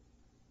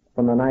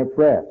 from the night's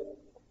rest.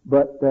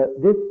 But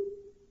this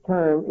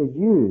term is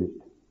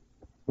used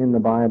in the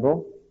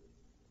Bible,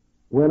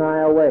 when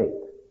I awake.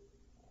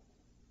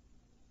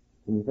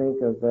 Can you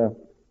think of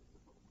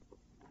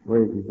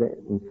where is that?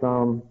 In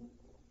Psalm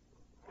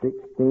 16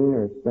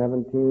 or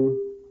 17?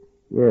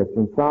 Yes,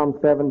 in Psalm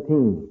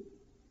 17,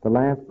 the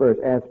last verse.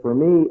 As for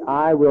me,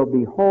 I will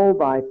behold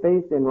thy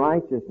face in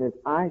righteousness.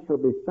 I shall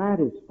be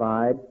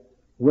satisfied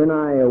when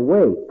I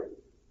awake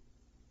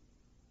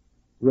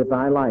with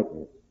thy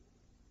likeness.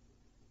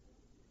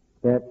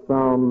 That's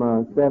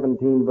Psalm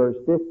 17, verse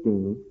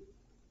 15.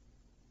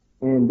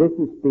 And this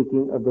is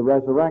speaking of the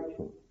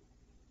resurrection,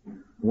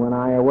 when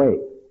I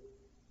awake.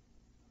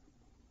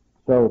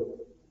 So,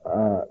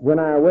 when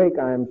I awake,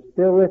 I am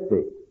still with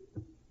thee,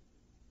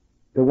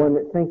 the one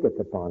that thinketh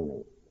upon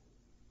me.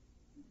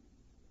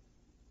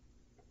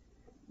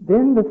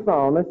 Then the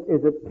psalmist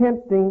is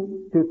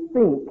attempting to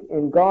think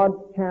in God's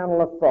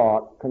channel of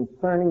thought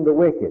concerning the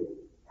wicked.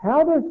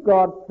 How does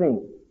God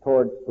think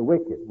towards the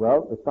wicked?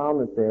 Well, the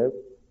psalmist says,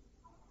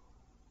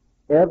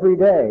 every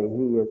day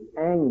he is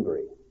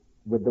angry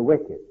with the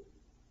wicked.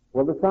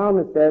 Well, the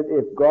psalmist says,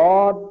 if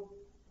God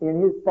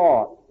in his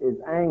thoughts is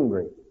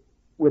angry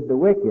with the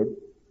wicked,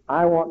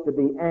 I want to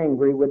be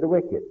angry with the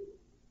wicked.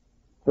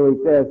 So he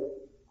says,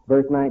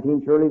 verse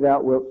 19, surely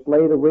thou wilt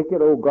slay the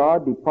wicked, O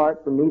God,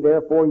 depart from me,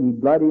 therefore, ye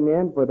bloody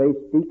men, for they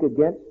speak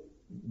against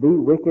thee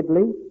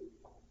wickedly,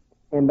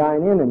 and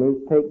thine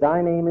enemies take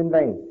thy name in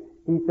vain.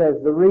 He says,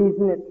 the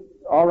reason it's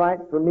all right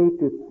for me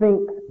to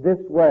think this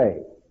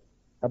way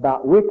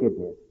about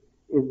wickedness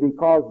is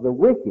because the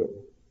wicked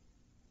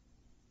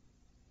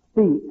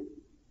speak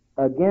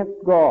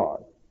against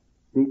God,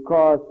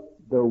 because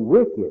the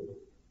wicked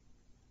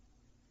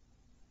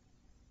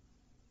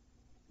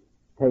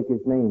take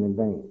his name in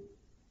vain.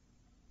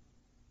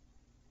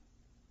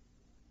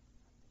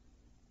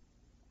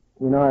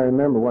 You know, I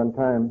remember one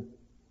time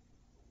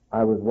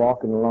I was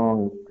walking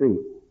along the street.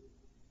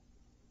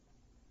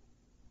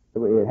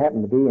 It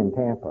happened to be in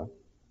Tampa.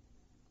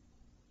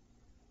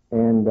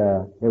 And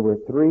there were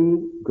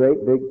three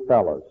great big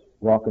fellows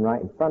walking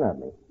right in front of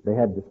me. They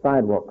had the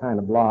sidewalk kind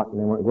of blocked, and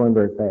they weren't going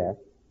very fast.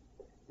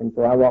 And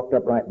so I walked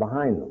up right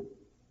behind them.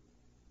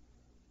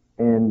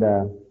 And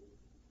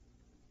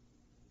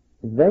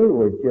they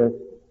were just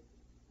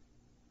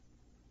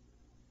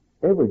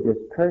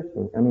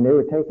cursing. I mean, they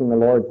were taking the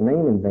Lord's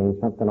name in vain,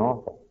 something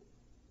awful.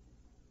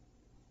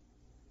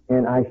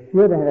 And I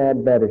should have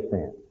had better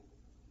sense.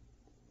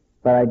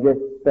 But I just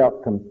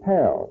felt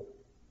compelled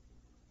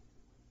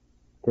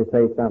to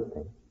say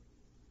something.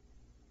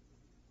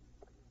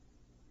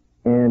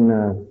 And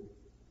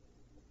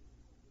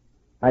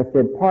I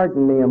said,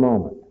 pardon me a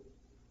moment.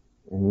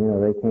 And, you know,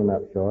 they came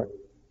up short.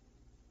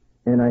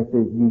 And I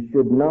said, you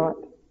should not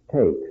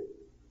take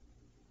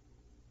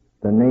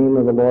the name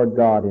of the Lord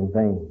God in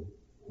vain.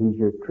 He's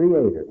your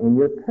creator, and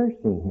you're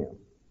cursing him.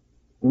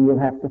 And you'll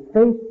have to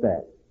face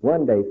that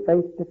one day,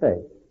 face to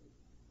face.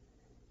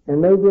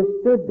 And they just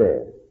stood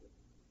there.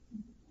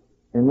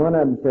 And one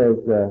of them says,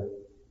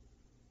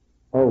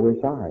 oh, we're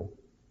sorry.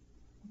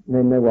 And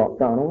then they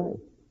walked on away.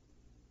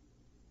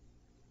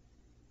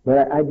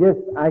 But I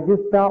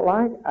just felt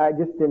like,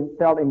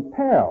 felt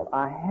impelled.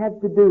 I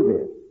had to do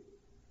this.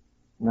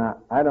 Now,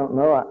 I don't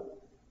know.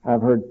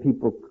 I've heard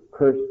people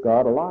curse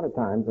God a lot of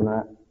times, and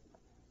I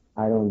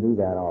don't do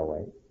that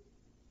always.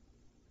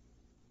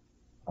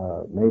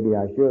 Maybe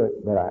I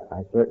should, but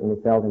I certainly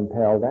felt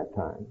impelled that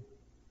time.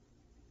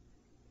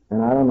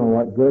 And I don't know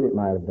what good it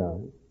might have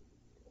done,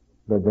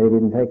 but they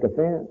didn't take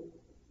offense,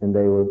 and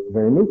they were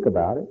very meek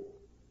about it.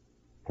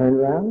 Turned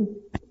around,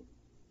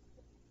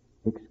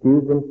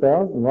 excused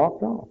themselves, and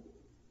walked off.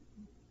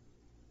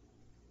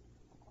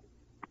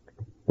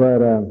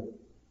 But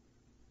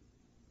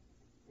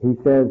he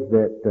says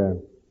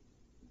that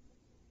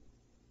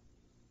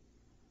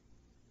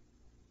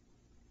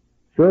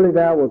surely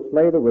thou wilt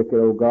slay the wicked,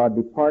 O God,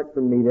 depart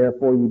from me,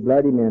 therefore, ye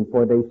bloody men,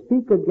 for they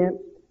speak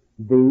against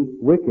thee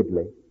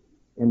wickedly,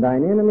 and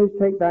thine enemies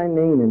take thy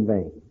name in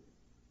vain.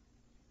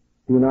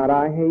 Do not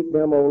I hate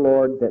them, O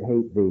Lord, that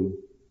hate thee?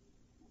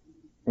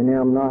 And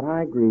am not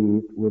I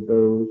grieved with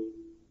those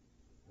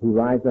who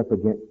rise up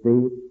against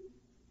thee?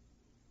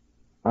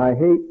 I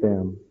hate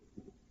them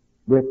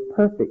with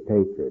perfect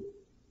hatred.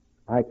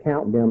 I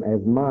count them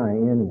as my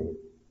enemies.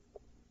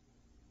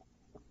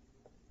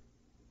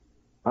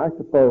 I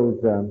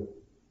suppose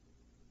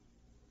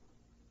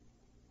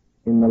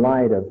in the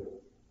light of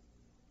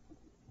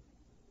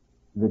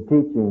the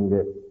teaching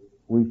that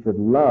we should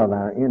love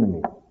our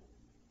enemies,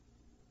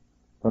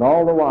 but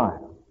all the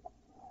while,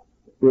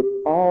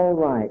 it's all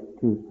right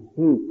to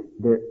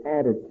hate their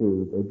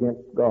attitude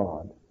against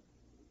God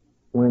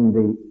when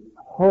the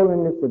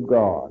holiness of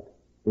God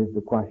is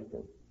the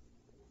question.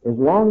 As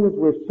long as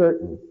we're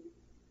certain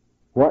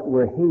what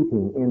we're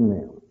hating in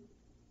them.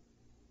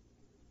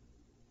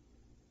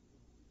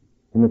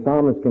 And the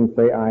psalmist can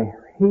say, I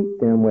hate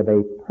them with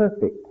a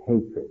perfect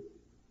hatred.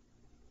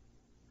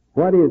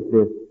 What is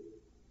this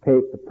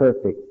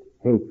perfect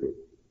hatred?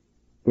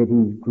 That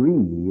he's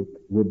grieved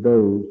with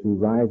those who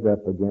rise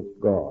up against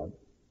God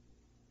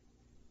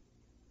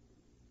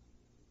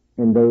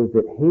and those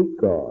that hate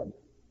God.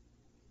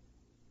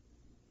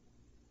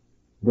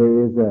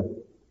 There is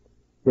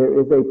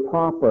a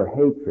proper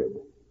hatred.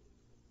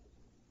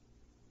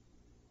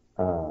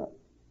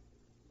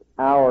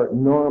 Our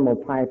normal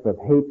type of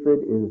hatred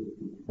is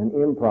an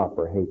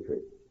improper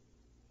hatred.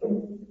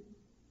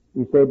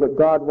 You say, but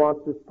God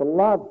wants us to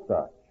love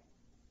such.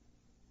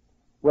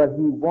 Well,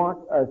 he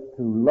wants us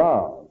to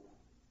love.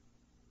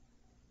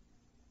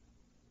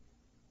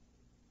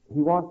 He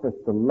wants us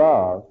to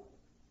love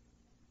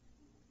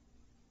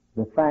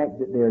the fact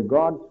that they're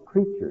God's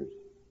creatures,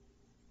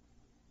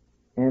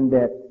 and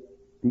that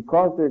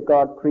because they're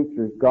God's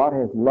creatures, God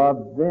has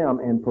loved them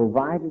and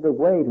provided a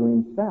way to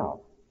himself.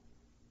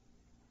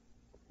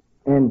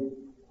 And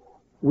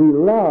we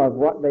love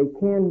what they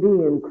can be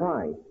in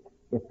Christ,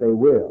 if they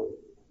will.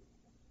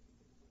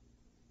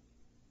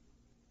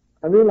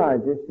 I realize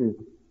this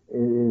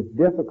is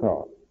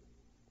difficult,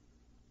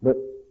 but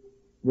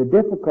the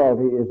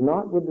difficulty is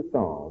not with the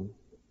psalm.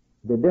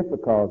 The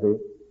difficulty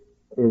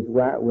is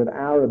with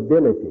our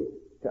ability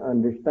to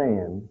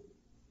understand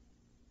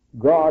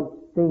God's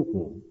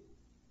thinking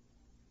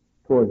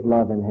towards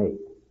love and hate.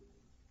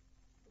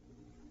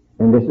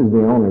 And this is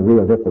the only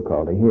real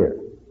difficulty here.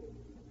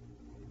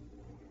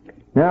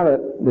 Now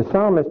the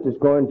psalmist is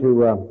going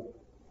to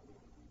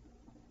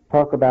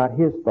talk about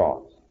his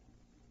thoughts.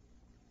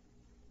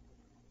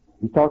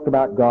 He talked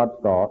about God's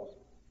thoughts.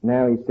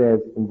 Now he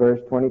says in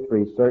verse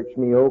 23, "Search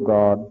me, O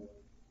God,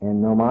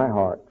 and know my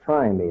heart.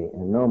 Try me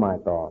and know my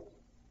thoughts.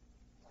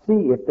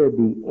 See if there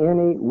be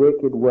any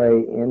wicked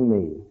way in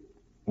me,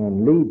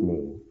 and lead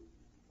me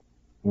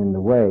in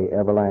the way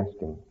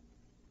everlasting."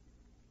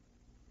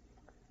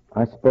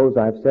 I suppose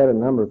I've said a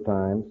number of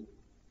times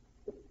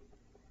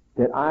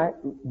that I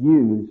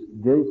use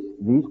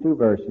these two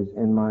verses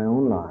in my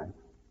own life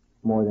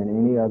more than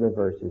any other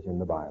verses in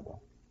the Bible.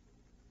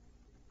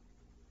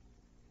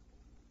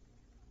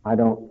 I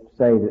don't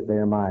say that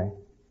they're my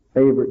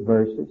favorite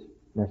verses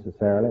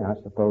necessarily. I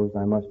suppose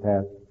I must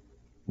have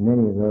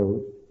many of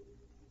those.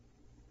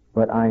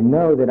 But I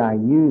know that I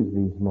use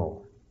these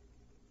more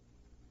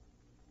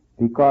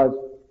because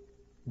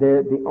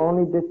they're the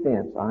only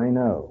defense I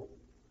know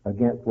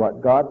against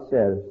what God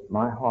says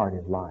my heart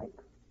is like.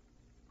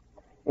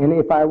 And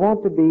if I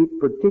want to be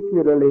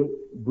particularly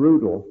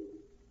brutal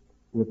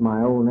with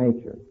my own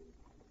nature,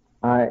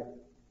 I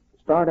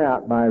start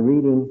out by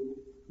reading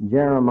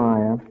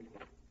Jeremiah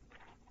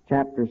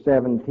chapter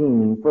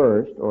 17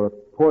 first, or a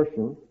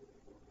portion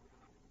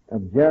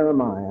of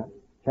Jeremiah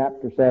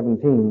chapter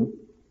 17,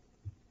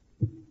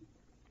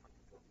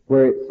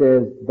 where it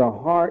says, the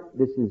heart,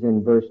 this is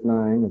in verse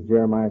 9 of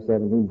Jeremiah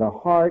 17, the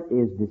heart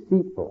is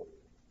deceitful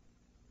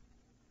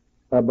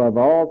above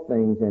all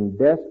things and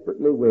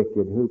desperately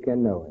wicked. Who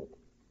can know it?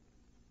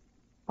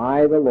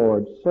 I, the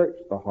Lord, search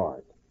the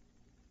heart.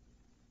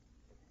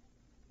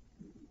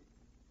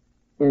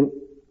 And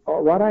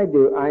what I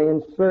do, I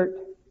insert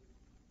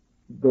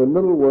the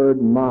little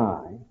word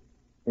my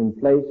in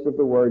place of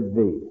the word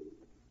thee.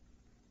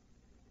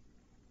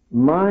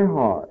 My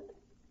heart,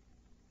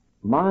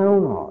 my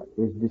own heart,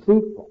 is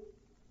deceitful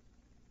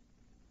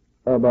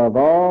above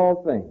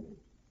all things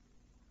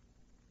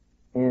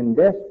and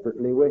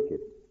desperately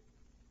wicked.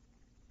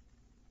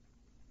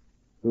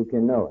 Who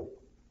can know it?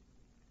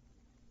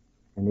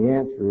 And the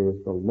answer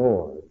is the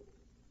Lord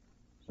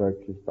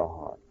searches the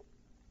heart.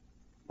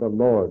 The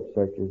Lord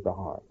searches the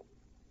heart.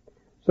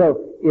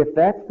 So, if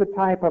that's the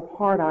type of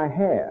heart I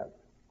have,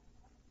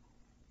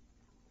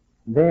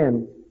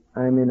 then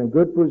I'm in a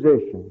good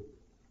position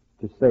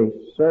to say,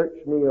 search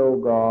me, O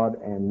God,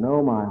 and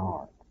know my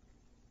heart.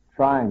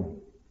 Try me.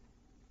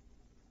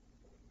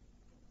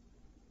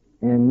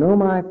 And know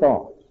my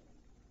thoughts.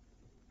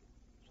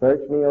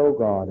 Search me, O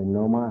God, and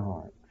know my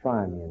heart.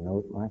 Try me and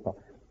know my thoughts.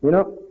 You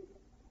know,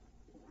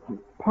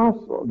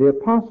 the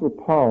Apostle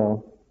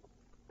Paul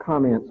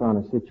comments on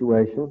a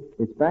situation.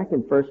 It's back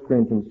in 1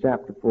 Corinthians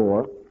chapter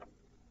 4.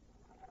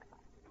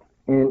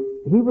 And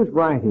he was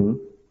writing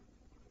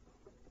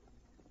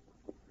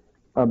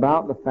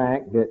about the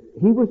fact that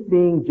he was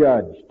being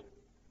judged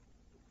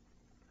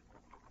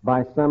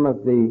by some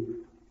of the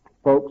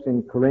folks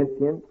in Corinth.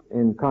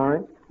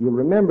 You'll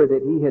remember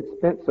that he had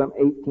spent some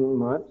 18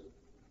 months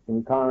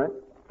in Corinth,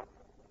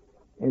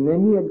 and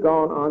then he had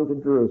gone on to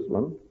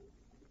Jerusalem.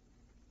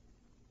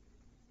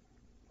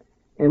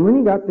 And when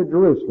he got to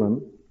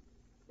Jerusalem,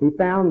 he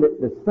found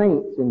that the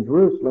saints in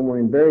Jerusalem were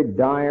in very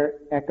dire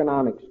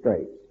economic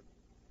straits.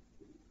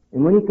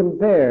 And when he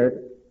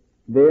compared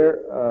their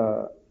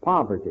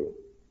poverty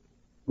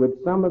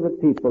with some of the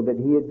people that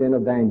he had been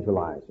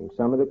evangelizing,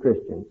 some of the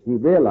Christians, he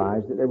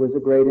realized that there was a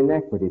great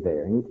inequity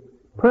there. And he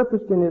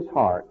purposed in his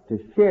heart to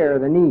share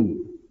the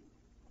need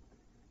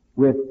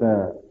with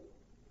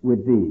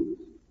these.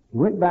 He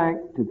went back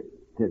to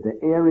the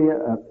area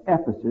of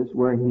Ephesus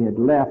where he had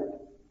left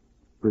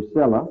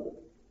Priscilla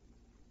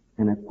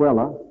and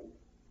Aquila,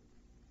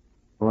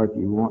 or if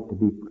you want to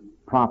be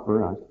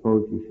proper, I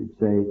suppose you should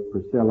say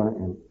Priscilla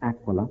and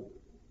Aquila.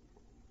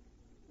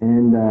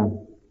 And,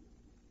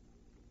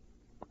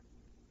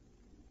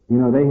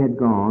 they had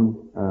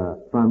gone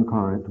from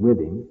Corinth with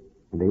him,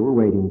 and they were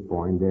waiting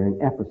for him there in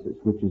Ephesus,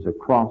 which is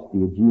across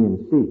the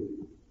Aegean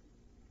Sea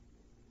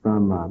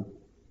from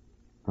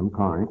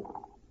Corinth.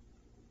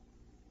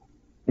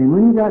 And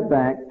when he got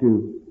back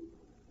to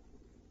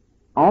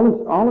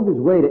all of his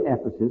way to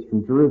Ephesus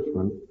from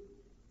Jerusalem,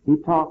 he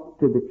talked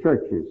to the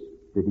churches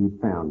that he'd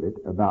founded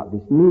about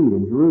this need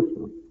in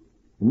Jerusalem.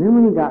 And then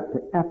when he got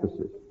to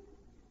Ephesus,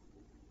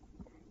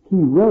 he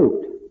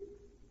wrote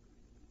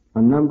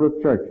a number of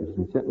churches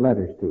and sent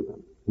letters to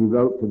them. He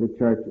wrote to the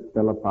church at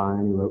Philippi,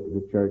 and he wrote to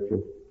the church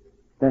of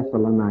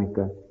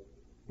Thessalonica,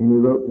 and he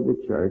wrote to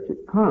the church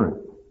at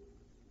Corinth.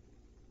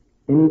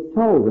 And he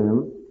told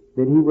them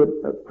that he would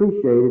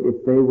appreciate it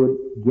if they would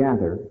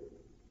gather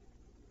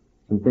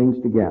some things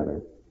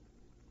together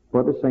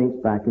for the saints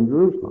back in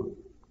Jerusalem.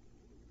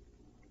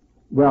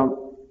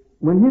 Well,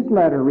 when his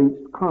letter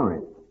reached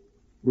Corinth,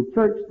 the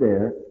church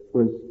there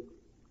was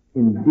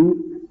in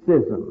deep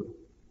schism.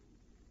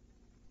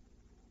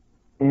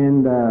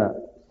 And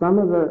some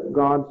of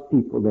God's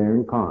people there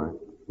in Corinth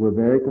were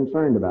very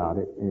concerned about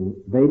it, and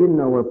they didn't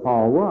know where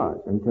Paul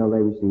was until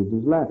they received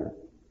his letter.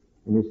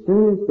 And as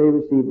soon as they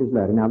received his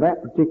letter, now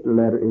that particular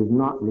letter is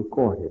not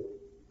recorded.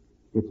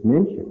 It's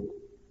mentioned,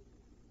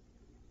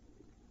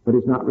 but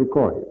it's not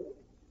recorded.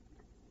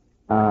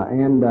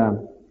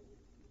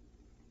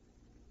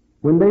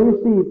 When they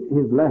received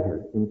his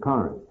letter in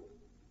Corinth,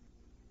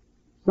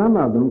 some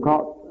of them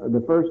caught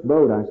the first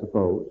boat, I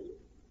suppose,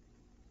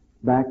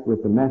 back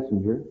with the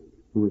messenger,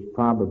 who was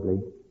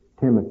probably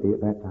Timothy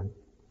at that time.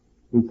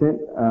 He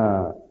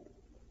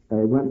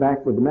went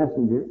back with the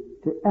messenger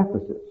to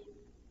Ephesus.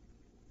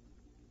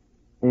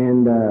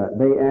 And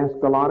they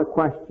asked a lot of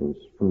questions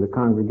from the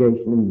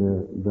congregation.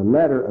 And the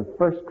letter of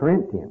 1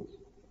 Corinthians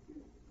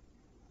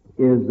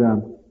is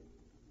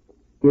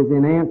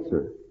in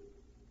answer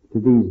to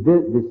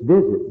this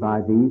visit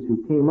by these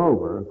who came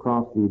over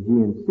across the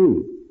Aegean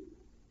Sea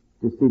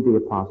to see the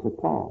Apostle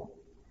Paul.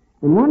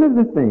 And one of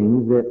the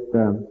things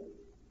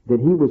that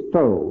he was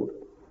told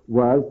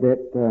was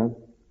that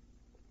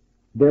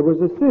there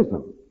was a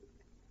schism.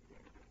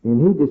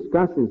 And he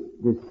discusses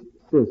this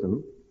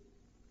schism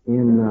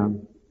in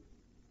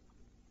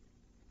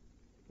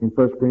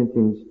 1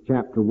 Corinthians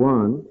chapter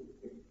 1,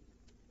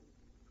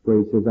 where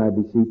he says, I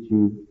beseech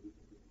you,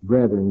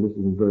 brethren, this is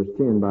in verse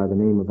 10, by the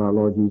name of our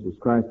Lord Jesus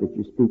Christ, that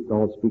you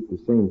all speak the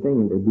same thing,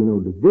 and there be no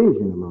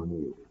division among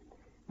you.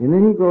 And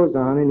then he goes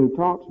on and he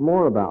talks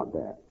more about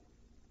that.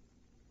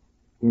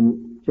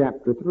 In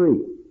chapter 3,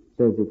 it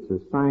says it's a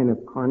sign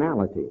of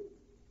carnality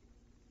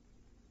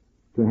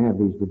to have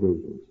these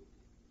divisions.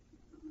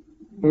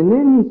 And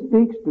then he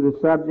speaks to the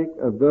subject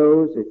of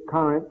those at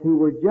Corinth who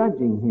were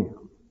judging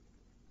him,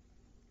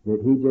 that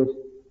he just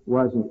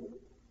wasn't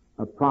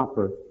a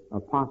proper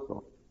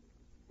apostle,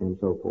 and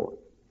so forth.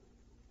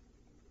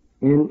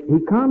 And he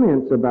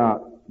comments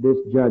about this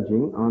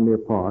judging on their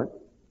part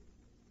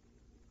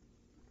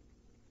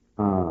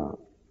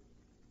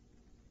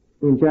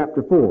in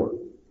chapter 4.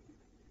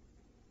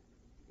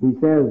 He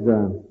says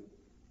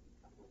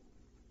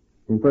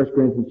in 1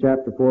 Corinthians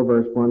chapter 4,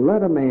 verse 1,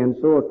 let a man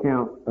so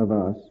account of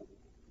us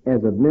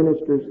as of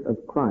ministers of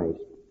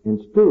Christ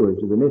and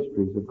stewards of the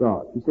mysteries of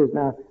God. He says,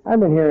 now, I've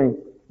been hearing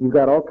you've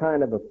got all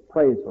kind of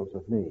appraisals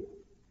of me.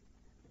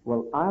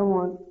 Well, I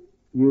want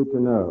you to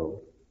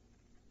know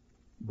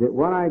that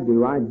what I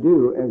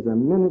do as a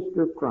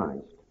minister of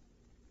Christ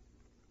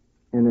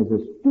and as a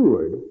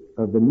steward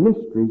of the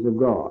mysteries of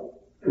God.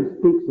 He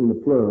speaks in the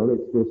plural.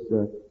 It's this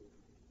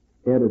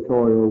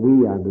editorial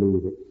we, I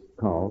believe it's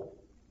called.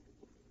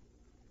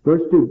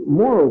 Verse 2,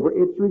 moreover,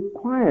 it's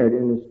required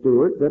in a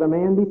steward that a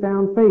man be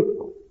found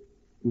faithful.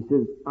 He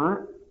says,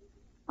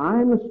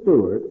 I'm a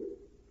steward,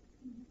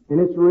 and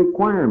it's a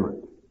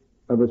requirement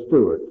of a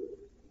steward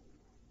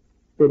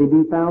that he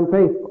be found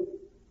faithful.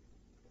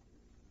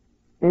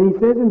 And he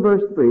says in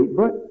verse 3,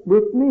 but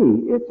with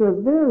me, it's a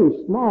very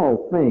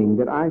small thing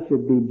that I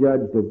should be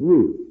judged of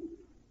you,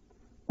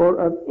 or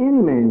of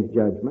any man's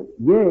judgment.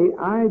 Yea,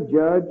 I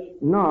judge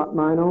not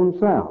mine own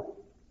self.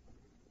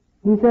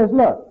 He says,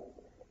 look,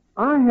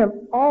 I have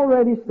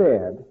already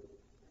said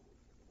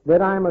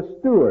that I'm a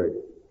steward,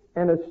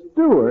 and a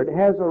steward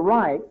has a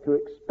right to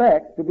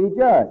expect to be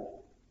judged.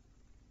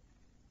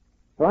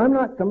 So I'm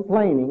not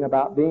complaining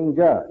about being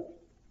judged.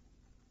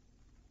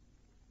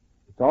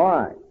 It's all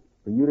right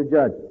for you to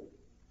judge me,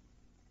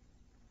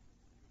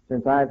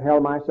 since I've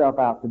held myself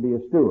out to be a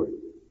steward.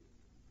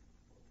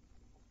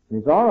 And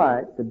it's all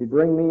right to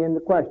bring me into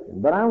question.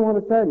 But I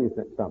want to tell you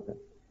something.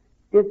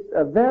 It's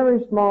a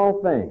very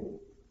small thing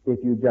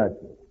if you judge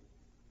me.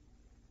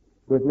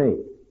 With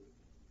me.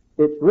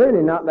 It's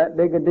really not that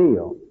big a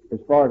deal as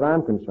far as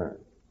I'm concerned.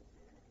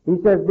 He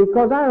says,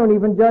 because I don't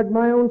even judge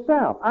my own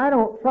self. I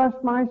don't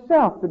trust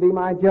myself to be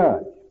my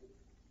judge.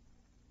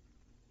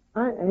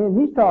 And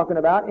he's talking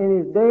about in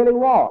his daily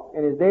walk,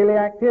 in his daily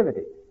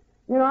activity.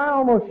 You know, I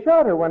almost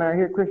shudder when I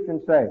hear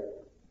Christians say,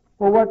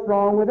 well, what's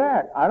wrong with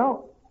that? I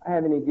don't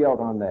have any guilt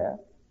on that.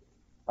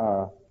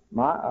 I'm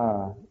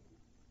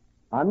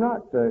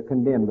not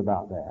condemned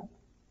about that.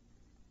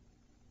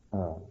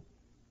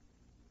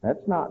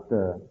 That's not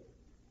a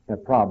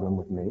problem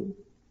with me.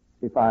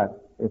 If I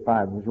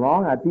was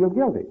wrong, I'd feel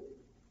guilty.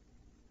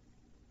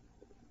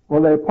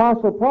 Well, the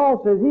Apostle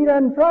Paul says he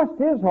doesn't trust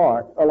his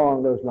heart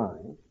along those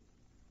lines.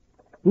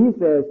 He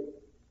says,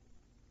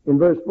 in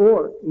verse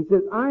 4, he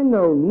says, I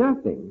know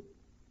nothing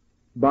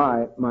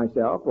by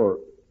myself or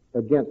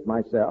against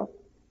myself,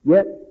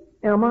 yet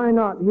am I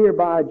not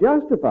hereby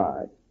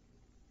justified,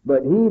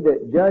 but he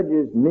that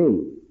judges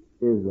me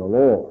is the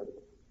Lord.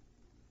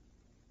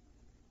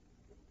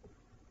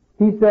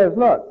 He says,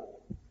 look,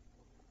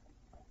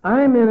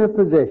 I'm in a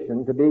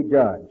position to be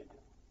judged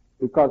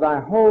because I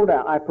hold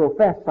out, I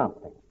profess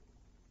something.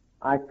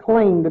 I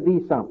claim to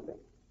be something.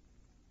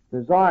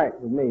 It's all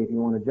right with me if you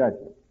want to judge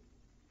me.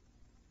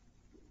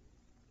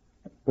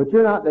 But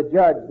you're not the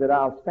judge that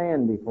I'll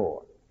stand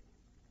before.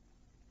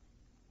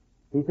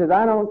 He says,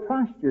 I don't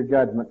trust your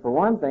judgment for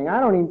one thing.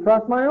 I don't even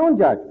trust my own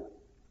judgment.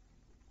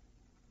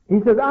 He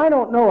says, I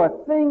don't know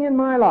a thing in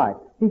my life.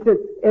 He says,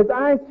 as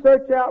I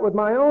search out with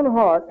my own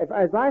heart,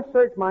 as I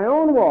search my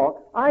own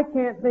walk, I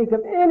can't think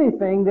of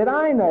anything that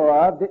I know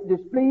of that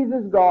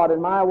displeases God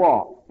in my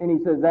walk. And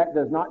he says, that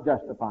does not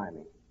justify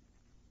me.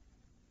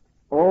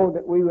 Oh,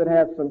 that we would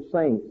have some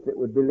saints that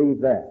would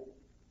believe that.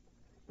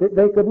 That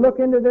they could look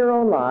into their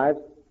own lives,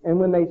 and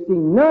when they see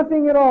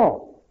nothing at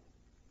all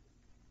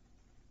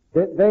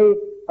that they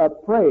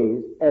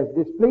appraise as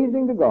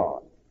displeasing to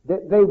God,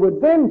 that they would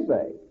then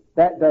say,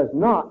 that does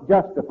not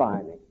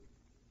justify me.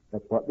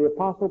 That's what the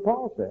Apostle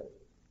Paul says.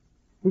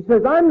 He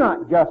says, I'm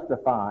not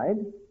justified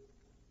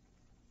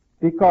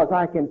because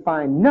I can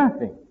find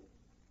nothing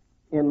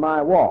in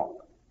my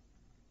walk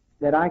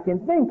that I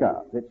can think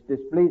of that's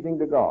displeasing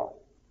to God.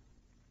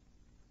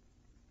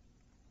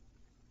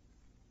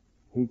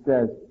 He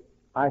says,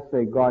 I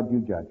say, God, you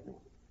judge me.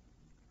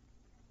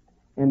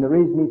 And the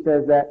reason he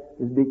says that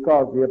is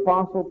because the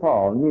Apostle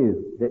Paul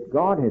knew that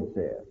God had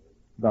said,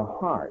 the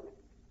heart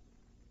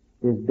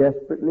is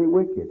desperately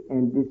wicked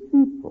and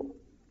deceitful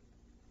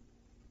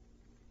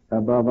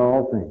above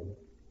all things.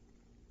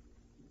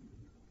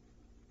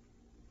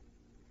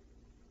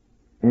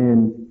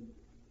 And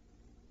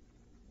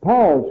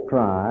Paul's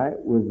cry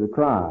was the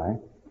cry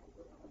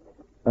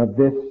of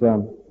this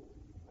psalmist.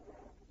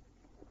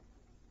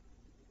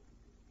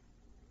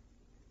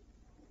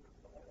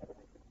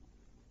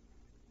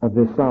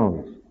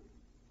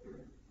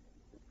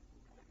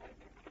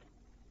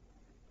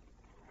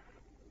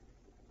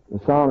 The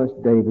psalmist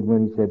David,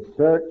 when he said,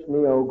 search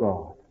me, O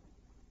God.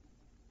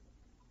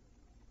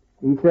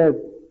 He says,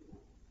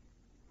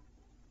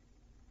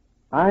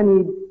 I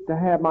need to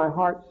have my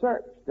heart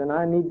searched, and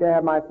I need to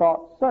have my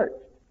thoughts searched.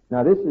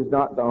 Now, this is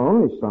not the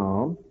only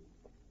psalm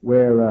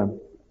where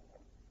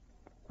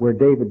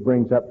David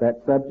brings up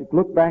that subject.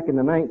 Look back in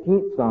the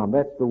 19th psalm.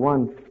 That's the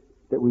one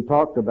that we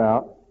talked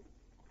about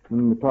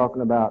when we were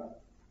talking about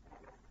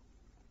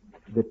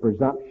the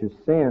presumptuous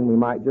sin. We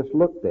might just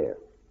look there.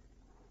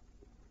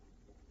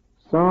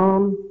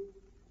 Psalm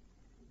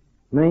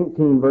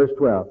 19, verse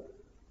 12.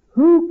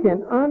 Who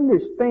can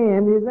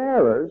understand his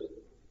errors?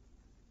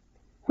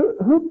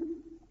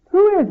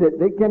 Who is it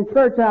that can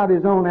search out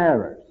his own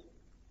errors?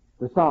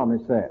 The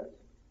psalmist says,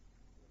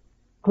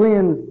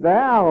 cleanse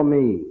thou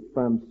me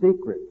from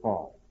secret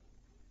fault.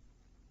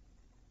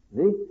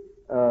 See,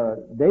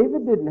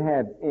 David didn't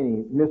have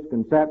any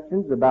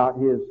misconceptions about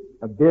his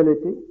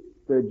ability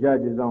to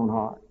judge his own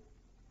heart.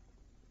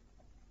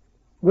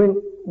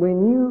 When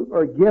you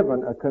are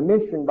given a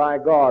commission by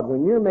God,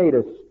 when you're made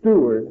a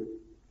steward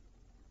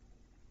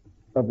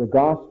of the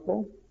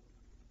gospel,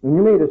 when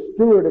you're made a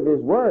steward of his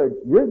word,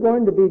 you're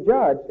going to be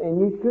judged,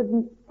 and it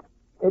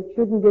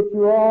shouldn't get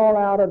you all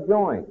out of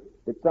joint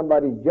that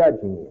somebody's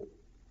judging you.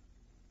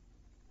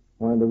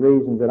 One of the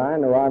reasons that I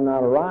know I'm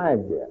not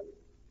arrived yet,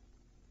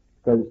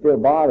 because it still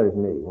bothers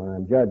me when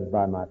I'm judged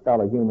by my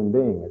fellow human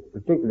being,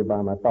 particularly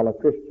by my fellow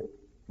Christian,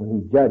 when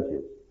he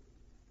judges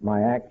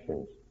my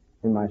actions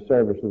in my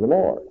service to the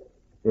Lord.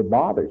 It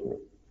bothers me.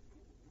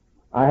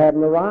 I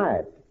haven't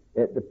arrived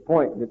at the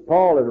point that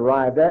Paul had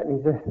arrived at,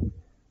 and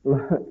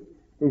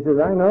he says,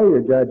 I know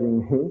you're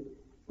judging me,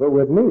 but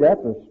with me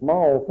that's a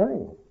small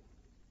thing.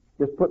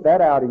 Just put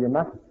that out of your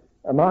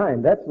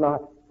mind. That's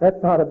not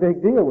a big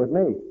deal with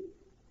me.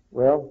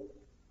 Well,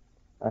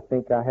 I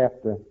think I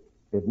have to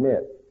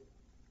admit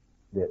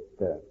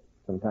that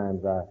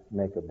sometimes I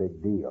make a big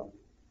deal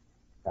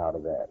out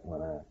of that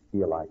when I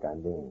feel like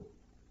I'm being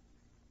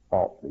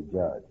falsely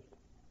judged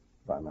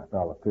by my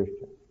fellow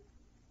Christians.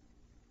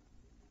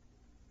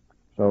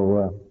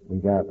 So we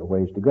got a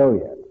ways to go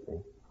yet,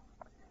 see.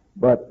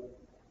 But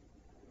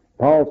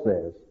Paul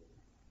says,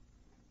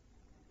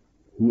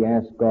 he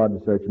asked God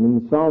to search him.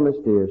 And the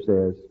psalmist here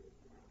says,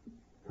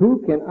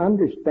 who can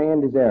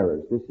understand his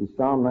errors? This is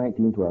Psalm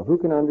 19:12. Who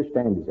can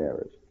understand his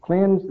errors?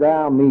 Cleanse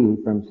thou me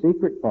from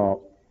secret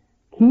faults.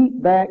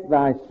 Keep back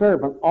thy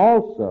servant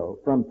also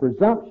from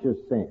presumptuous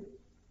sins.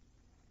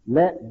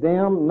 let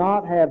them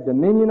not have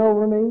dominion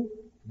over me.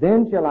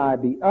 Then shall I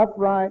be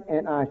upright,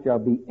 and I shall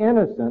be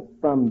innocent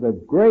from the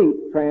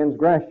great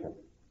transgression,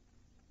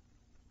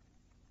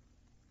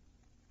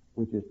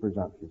 which is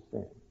presumptuous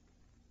sin.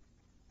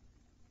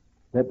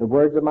 Let the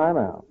words of my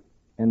mouth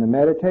and the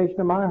meditation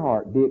of my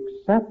heart be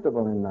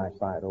acceptable in thy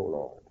sight, O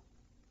Lord,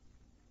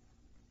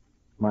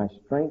 my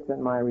strength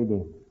and my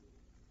Redeemer.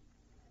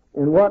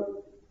 And what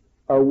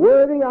a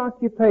worthy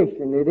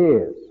occupation it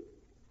is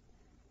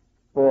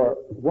for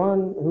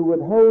one who would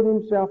hold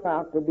himself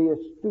out to be a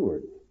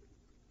steward,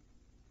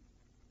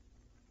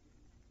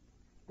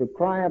 to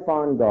cry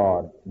upon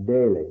God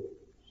daily,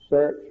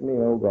 search me,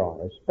 O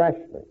God,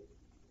 especially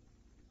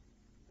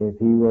if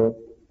he will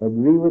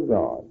agree with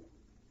God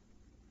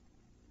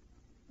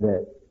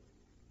that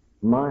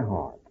my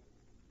heart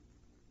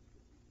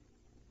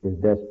is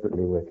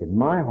desperately wicked.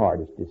 My heart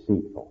is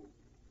deceitful.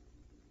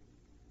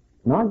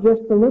 Not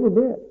just a little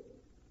bit,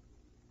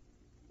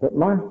 but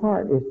my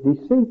heart is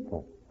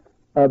deceitful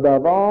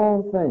above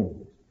all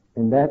things.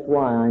 And that's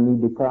why I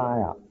need to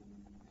cry out,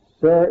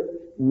 search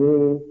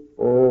me,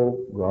 O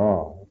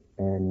God,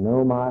 and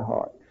know my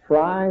heart.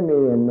 Try me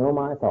and know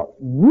my thoughts.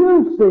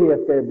 You see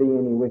if there be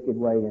any wicked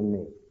way in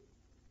me.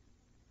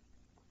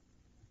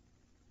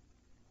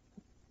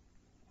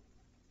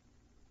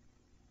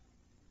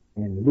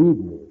 And lead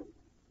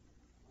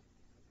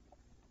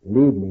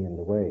me in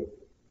the way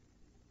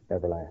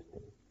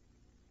everlasting.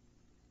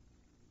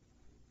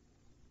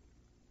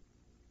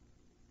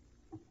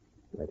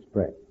 Let's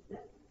pray.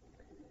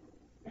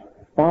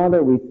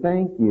 Father, we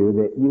thank you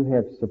that you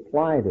have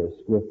supplied us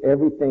with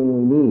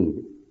everything we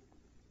need.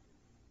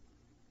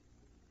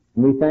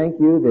 We thank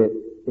you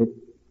that it's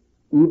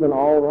even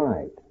all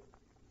right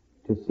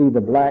to see the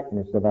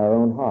blackness of our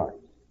own hearts,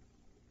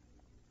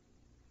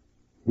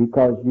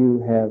 because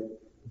you have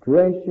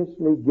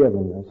graciously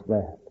given us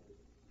that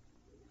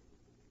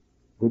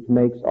which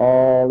makes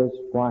all as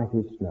white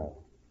as snow.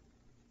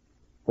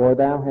 For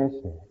thou hast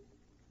said,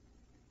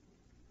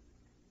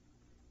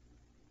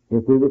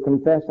 if we will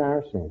confess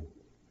our sins,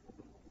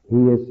 he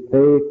is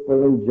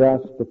faithful and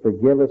just to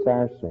forgive us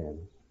our sins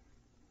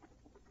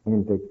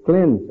and to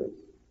cleanse us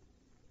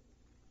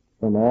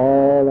from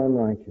all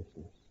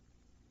unrighteousness.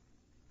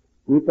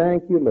 We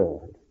thank you,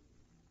 Lord,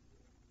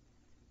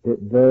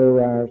 that though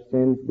our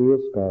sins be as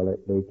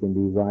scarlet, they can be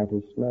white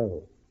as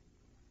snow.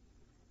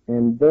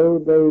 And though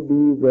they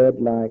be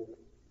red like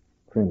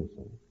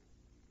crimson,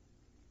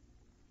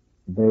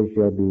 they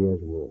shall be as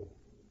wool.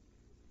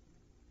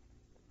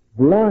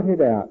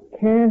 Blotted out,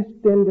 cast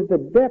into the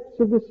depths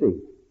of the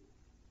sea.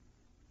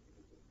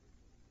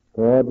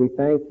 Lord, we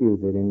thank you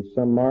that in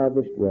some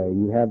marvelous way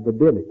you have the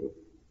ability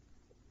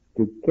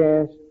to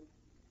cast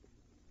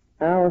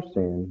our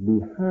sins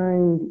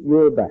behind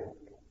your back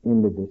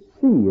into the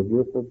sea of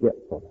your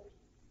forgetfulness.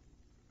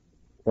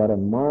 What a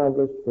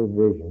marvelous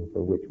provision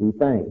for which we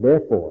thank.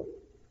 Therefore,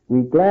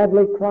 we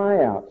gladly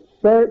cry out,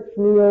 search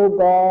me, O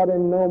God,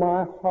 and know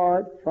my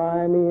heart.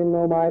 Try me and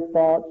know my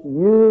thoughts.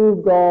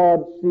 You,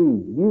 God,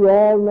 see. You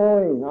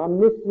all-knowing,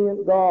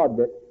 omniscient God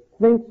that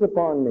thinks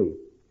upon me.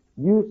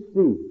 You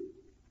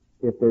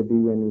see if there be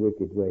any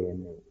wicked way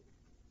in me,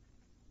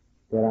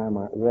 that I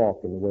might walk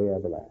in the way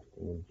everlasting.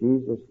 In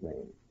Jesus'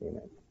 name,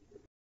 amen.